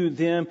rescue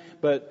them.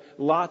 But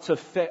Lot's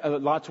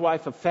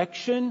wife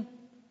affection,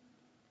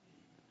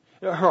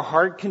 her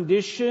heart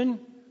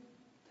condition,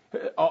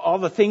 all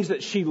the things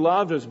that she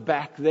loved was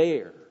back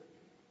there.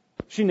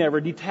 She never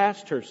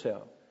detached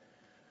herself.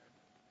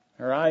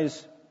 Her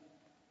eyes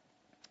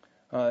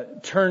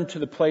turned to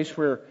the place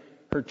where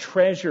her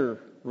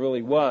treasure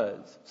really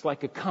was. It's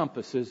like a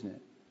compass, isn't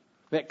it?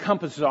 That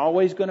compass is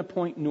always going to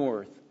point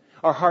north.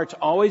 Our heart's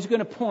always going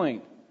to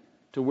point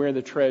to where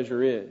the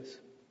treasure is.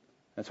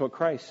 That's what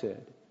Christ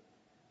said.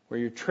 Where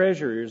your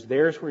treasure is,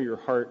 there's where your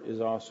heart is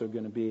also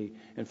going to be.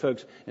 And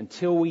folks,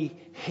 until we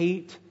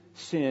hate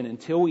sin,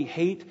 until we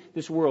hate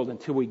this world,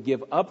 until we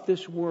give up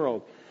this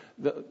world,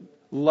 the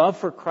love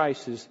for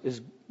Christ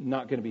is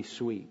not going to be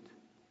sweet.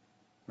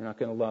 We're not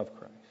going to love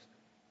Christ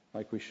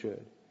like we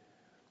should.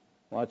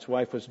 Lot's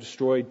wife was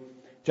destroyed.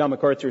 John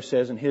MacArthur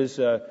says in his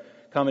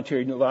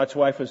commentary, Lot's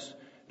wife was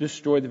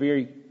destroyed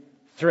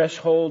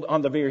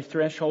on the very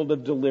threshold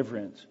of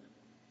deliverance.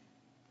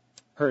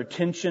 Her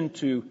attention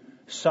to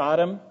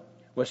Sodom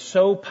was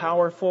so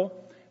powerful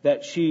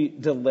that she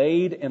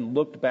delayed and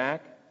looked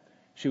back.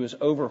 She was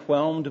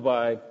overwhelmed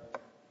by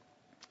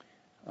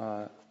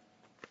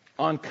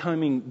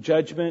oncoming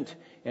judgment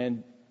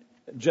and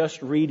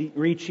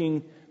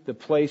reaching the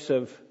place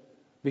of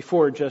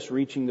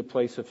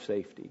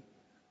safety.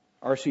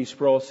 R.C.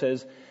 Sproul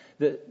says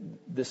that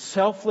the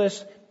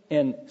selfless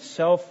and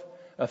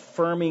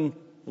self-affirming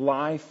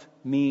life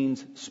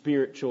means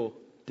spiritual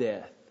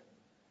death.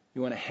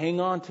 You want to hang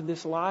on to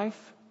this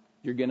life,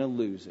 you're going to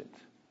lose it,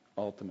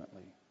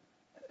 ultimately.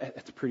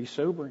 That's pretty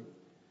sobering.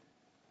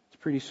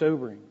 It's pretty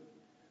sobering.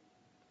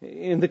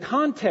 In the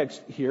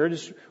context here, I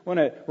just want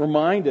to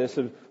remind us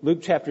of Luke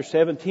chapter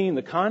 17.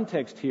 The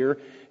context here,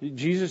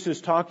 Jesus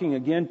is talking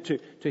again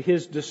to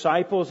His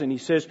disciples, and He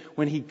says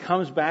when He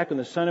comes back, when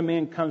the Son of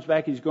Man comes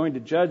back, He's going to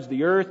judge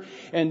the earth.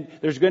 And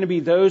there's going to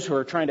be those who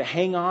are trying to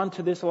hang on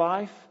to this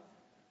life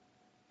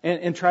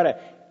and try to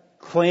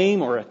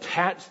claim or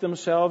attach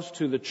themselves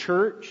to the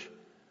church.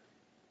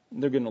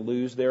 They're going to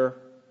lose their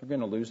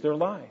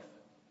life.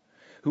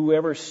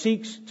 Whoever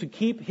seeks to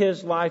keep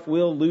his life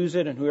will lose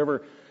it, and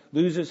whoever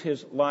loses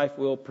his life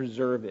will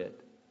preserve it.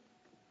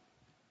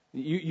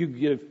 You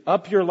give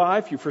up your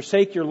life, you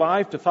forsake your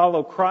life to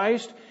follow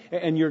Christ,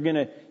 and you're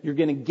going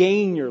to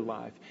gain your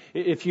life.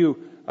 If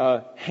you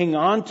hang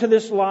on to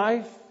this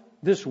life,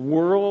 this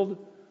world,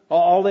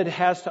 all it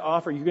has to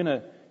offer, you're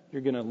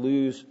going to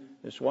lose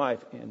this wife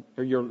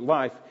or your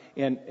life.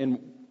 And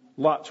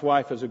Lot's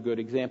wife is a good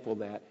example of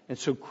that. And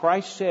so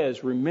Christ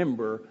says,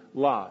 remember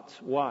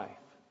Lot's wife.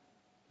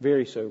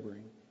 Very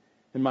sobering.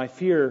 And my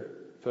fear,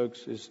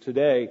 folks, is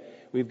today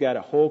we've got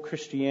a whole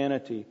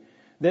Christianity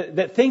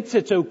that thinks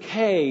it's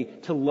okay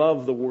to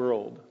love the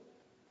world.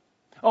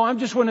 Oh, I'm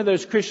just one of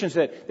those Christians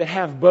that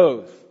have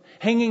both.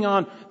 Hanging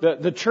on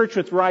the church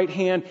with right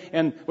hand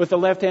and with the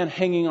left hand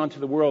hanging on to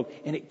the world.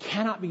 And it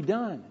cannot be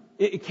done.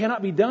 It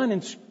cannot be done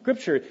in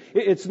Scripture.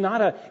 It's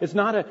not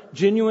a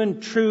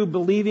genuine, true,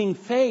 believing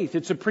faith.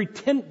 It's a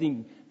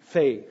pretending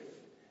faith.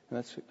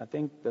 And I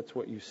think that's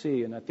what you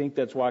see. And I think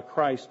that's why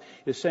Christ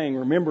is saying,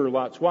 remember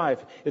Lot's wife.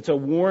 It's a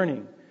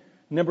warning.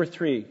 Number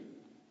 3.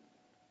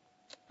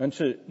 And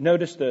so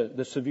notice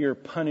the severe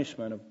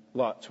punishment of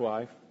Lot's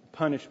wife.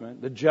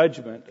 Punishment, the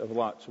judgment of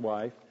Lot's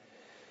wife.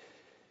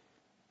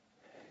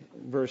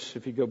 Verse,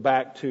 if you go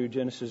back to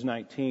Genesis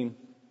 19,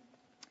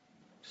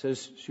 it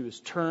says she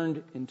was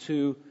turned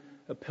into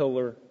a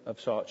pillar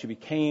of salt. She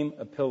became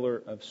a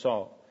pillar of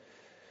salt.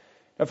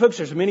 Now, folks,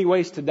 there's many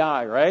ways to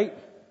die, right?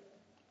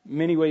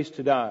 Many ways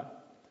to die.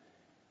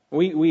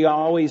 We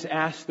always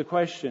ask the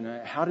question,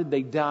 how did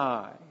they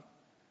die?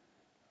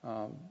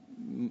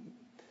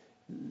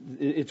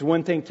 It's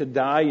one thing to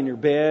die in your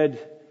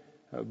bed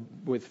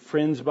with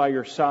friends by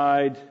your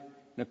side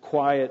in a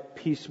quiet,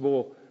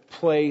 peaceful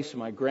place.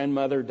 My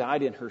grandmother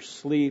died in her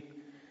sleep.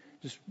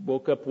 Just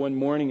woke up one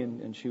morning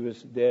and she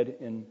was dead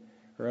in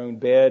her own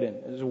bed. And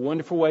it was a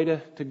wonderful way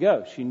to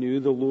go. She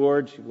knew the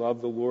Lord. She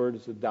loved the Lord.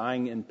 It's a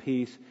dying in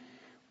peace.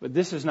 But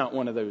this is not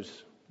one of those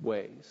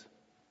ways.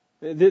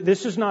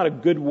 This is not a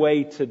good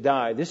way to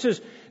die. This is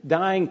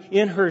dying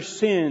in her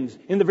sins,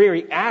 in the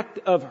very act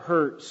of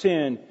her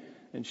sin.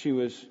 And she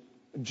was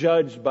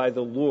judged by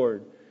the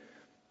Lord.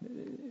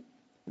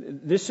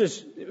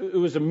 It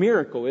was a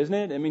miracle, isn't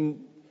it? I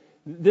mean,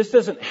 this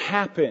doesn't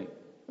happen.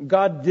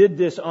 God did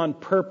this on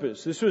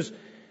purpose. This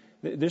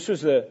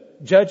was a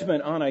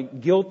judgment on a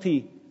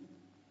guilty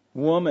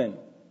woman.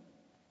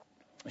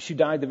 She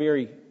died the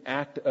very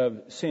act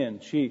of sin.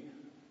 She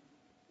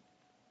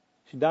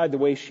died the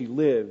way she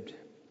lived,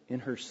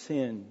 in her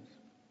sins.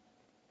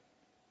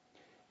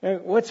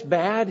 And what's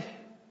bad?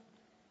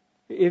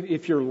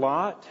 If you're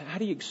Lot, how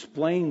do you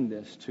explain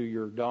this to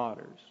your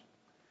daughters?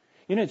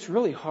 You know, it's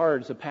really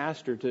hard as a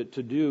pastor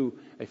to do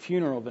a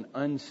funeral of an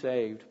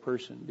unsaved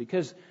person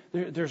because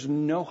there's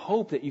no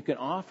hope that you can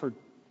offer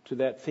to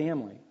that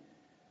family.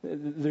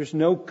 There's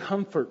no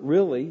comfort,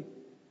 really.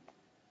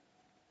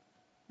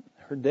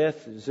 Her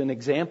death is an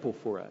example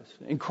for us.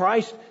 And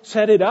Christ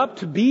set it up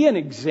to be an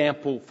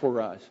example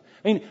for us.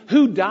 I mean,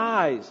 who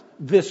dies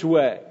this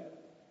way?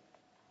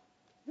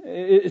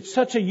 It's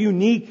such a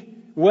unique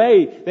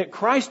way that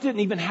Christ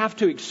didn't even have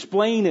to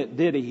explain it,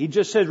 did He? He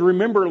just said,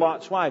 remember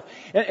Lot's wife.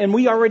 And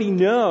we already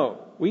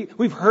know.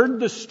 We've heard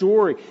the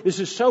story. This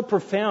is so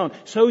profound,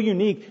 so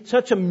unique,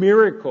 such a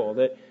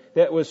miracle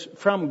that was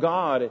from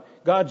God.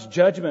 God's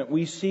judgment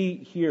we see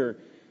here.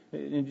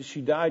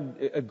 She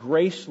died a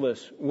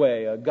graceless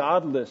way, a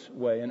godless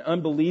way, an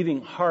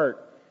unbelieving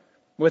heart,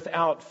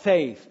 without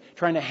faith,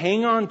 trying to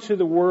hang on to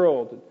the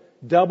world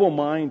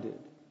double-minded.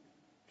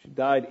 She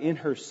died in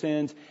her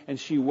sins, and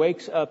she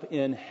wakes up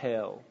in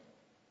hell.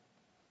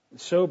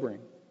 It's sobering.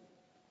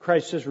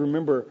 Christ says,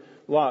 remember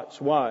Lot's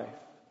wife.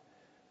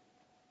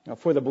 Now,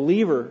 for the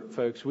believer,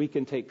 folks, we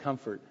can take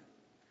comfort.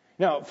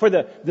 Now, for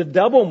the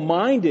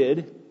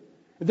double-minded,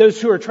 those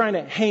who are trying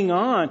to hang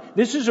on,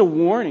 this is a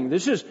warning.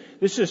 This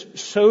is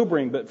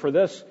sobering. But for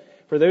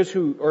those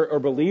who are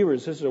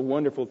believers, this is a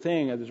wonderful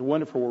thing. It's a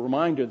wonderful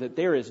reminder that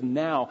there is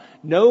now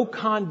no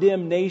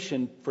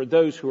condemnation for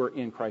those who are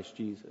in Christ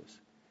Jesus.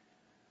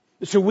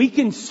 So we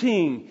can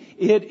sing,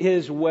 "It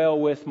is well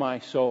with my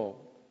soul."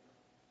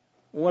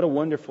 What a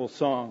wonderful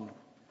song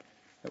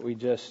that we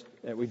just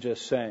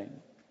sang.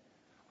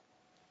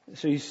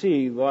 So you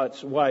see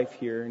Lot's wife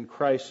here, and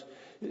Christ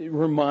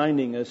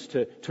reminding us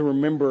to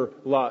remember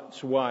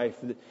Lot's wife.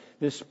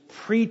 This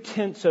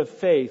pretense of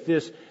faith,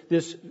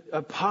 this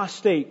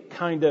apostate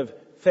kind of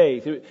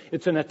faith.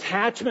 It's an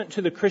attachment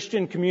to the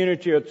Christian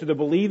community or to the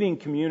believing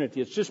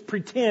community. It's just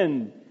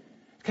pretend.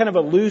 It's kind of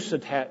a loose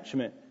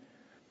attachment.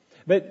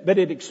 But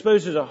it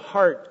exposes a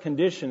heart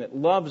condition that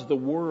loves the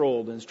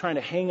world and is trying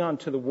to hang on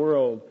to the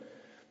world.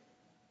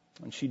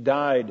 And she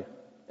died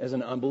as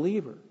an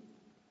unbeliever.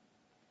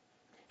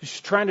 She's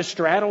trying to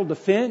straddle the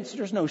fence.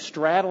 There's no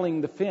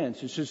straddling the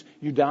fence. It's just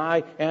you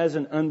die as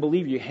an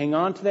unbeliever. You hang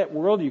on to that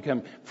world. You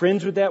become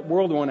friends with that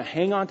world. You want to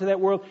hang on to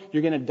that world.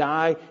 You're going to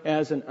die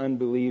as an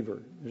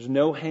unbeliever. There's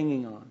no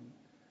hanging on.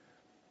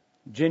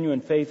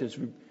 Genuine faith is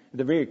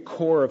the very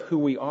core of who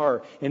we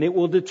are. And it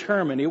will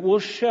determine, it will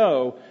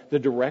show the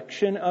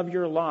direction of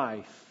your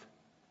life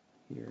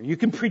here. You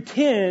can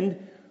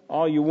pretend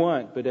all you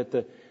want, but at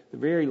the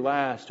very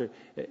last,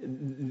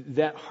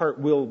 that heart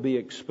will be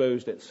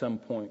exposed at some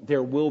point.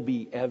 There will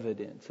be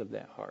evidence of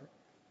that heart.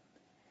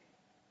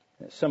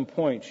 At some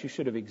point, she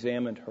should have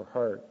examined her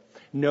heart.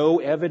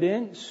 No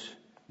evidence,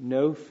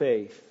 no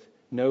faith.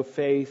 No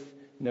faith,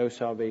 no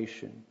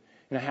salvation.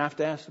 And I have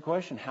to ask the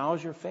question,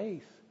 how's your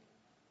faith?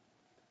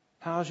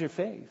 How's your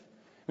faith?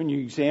 When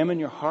you examine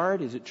your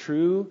heart, is it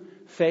true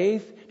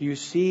faith? Do you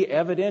see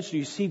evidence? Do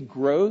you see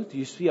growth? Do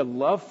you see a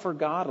love for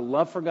God, a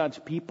love for God's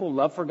people, a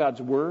love for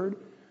God's Word?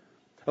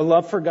 A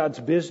love for God's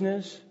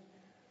business?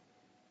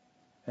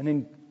 And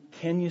then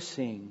can you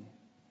sing?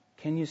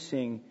 Can you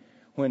sing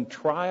when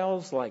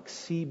trials like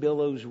sea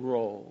billows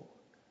roll?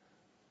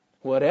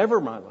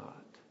 Whatever my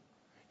lot,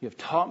 you have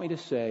taught me to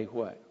say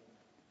what?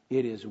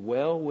 It is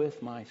well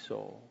with my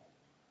soul.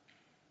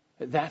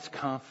 That's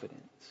confidence.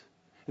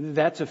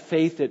 That's a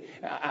faith that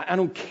I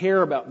don't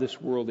care about this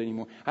world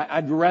anymore.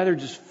 I'd rather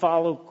just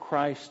follow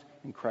Christ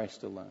and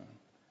Christ alone.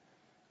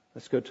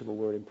 Let's go to the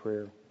Lord in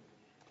prayer.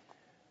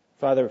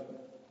 Father,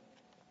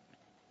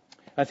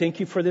 I thank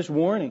you for this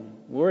warning.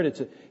 Lord,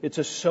 it's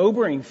a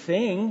sobering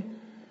thing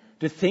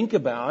to think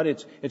about.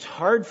 It's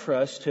hard for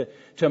us to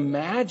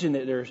imagine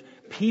that there's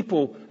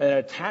people that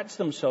attach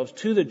themselves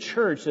to the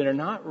church that are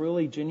not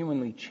really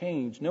genuinely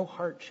changed. No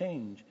heart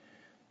change.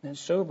 And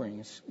it's sobering.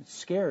 It's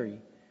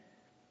scary.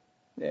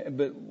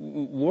 But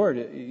Lord,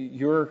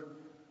 your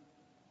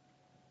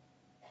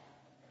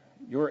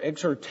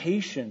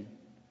exhortation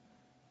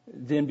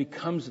then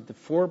becomes at the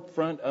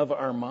forefront of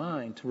our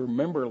mind to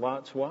remember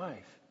Lot's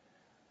wife.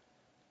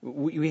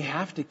 We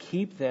have to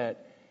keep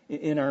that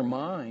in our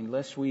mind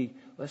lest we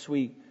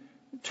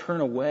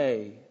turn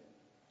away.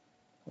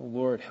 Oh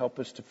Lord, help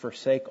us to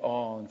forsake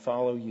all and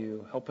follow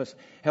you.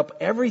 Help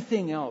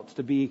everything else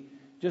to be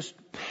just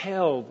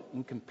paled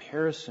in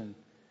comparison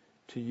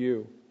to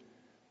you.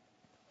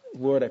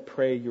 Lord, I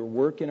pray your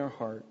work in our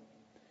heart.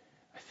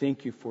 I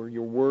thank you for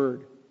your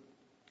word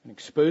and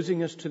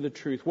exposing us to the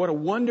truth. What a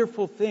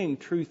wonderful thing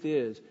truth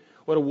is.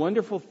 What a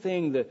wonderful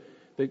thing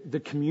the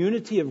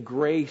community of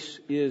grace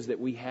is that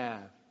we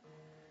have.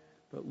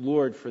 But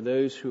Lord, for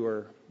those who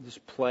are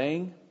just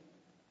playing,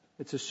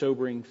 it's a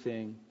sobering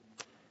thing.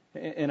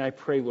 And I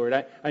pray, Lord,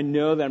 I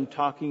know that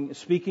I'm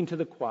speaking to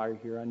the choir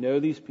here. I know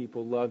these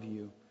people love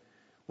you.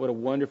 What a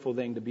wonderful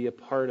thing to be a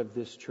part of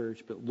this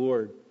church. But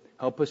Lord,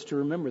 help us to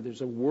remember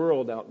there's a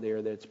world out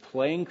there that's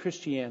playing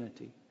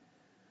Christianity.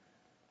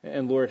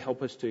 And Lord,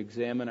 help us to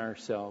examine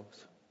ourselves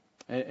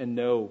and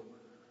know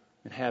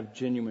and have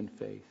genuine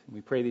faith. And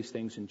we pray these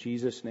things in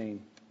Jesus'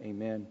 name.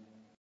 Amen.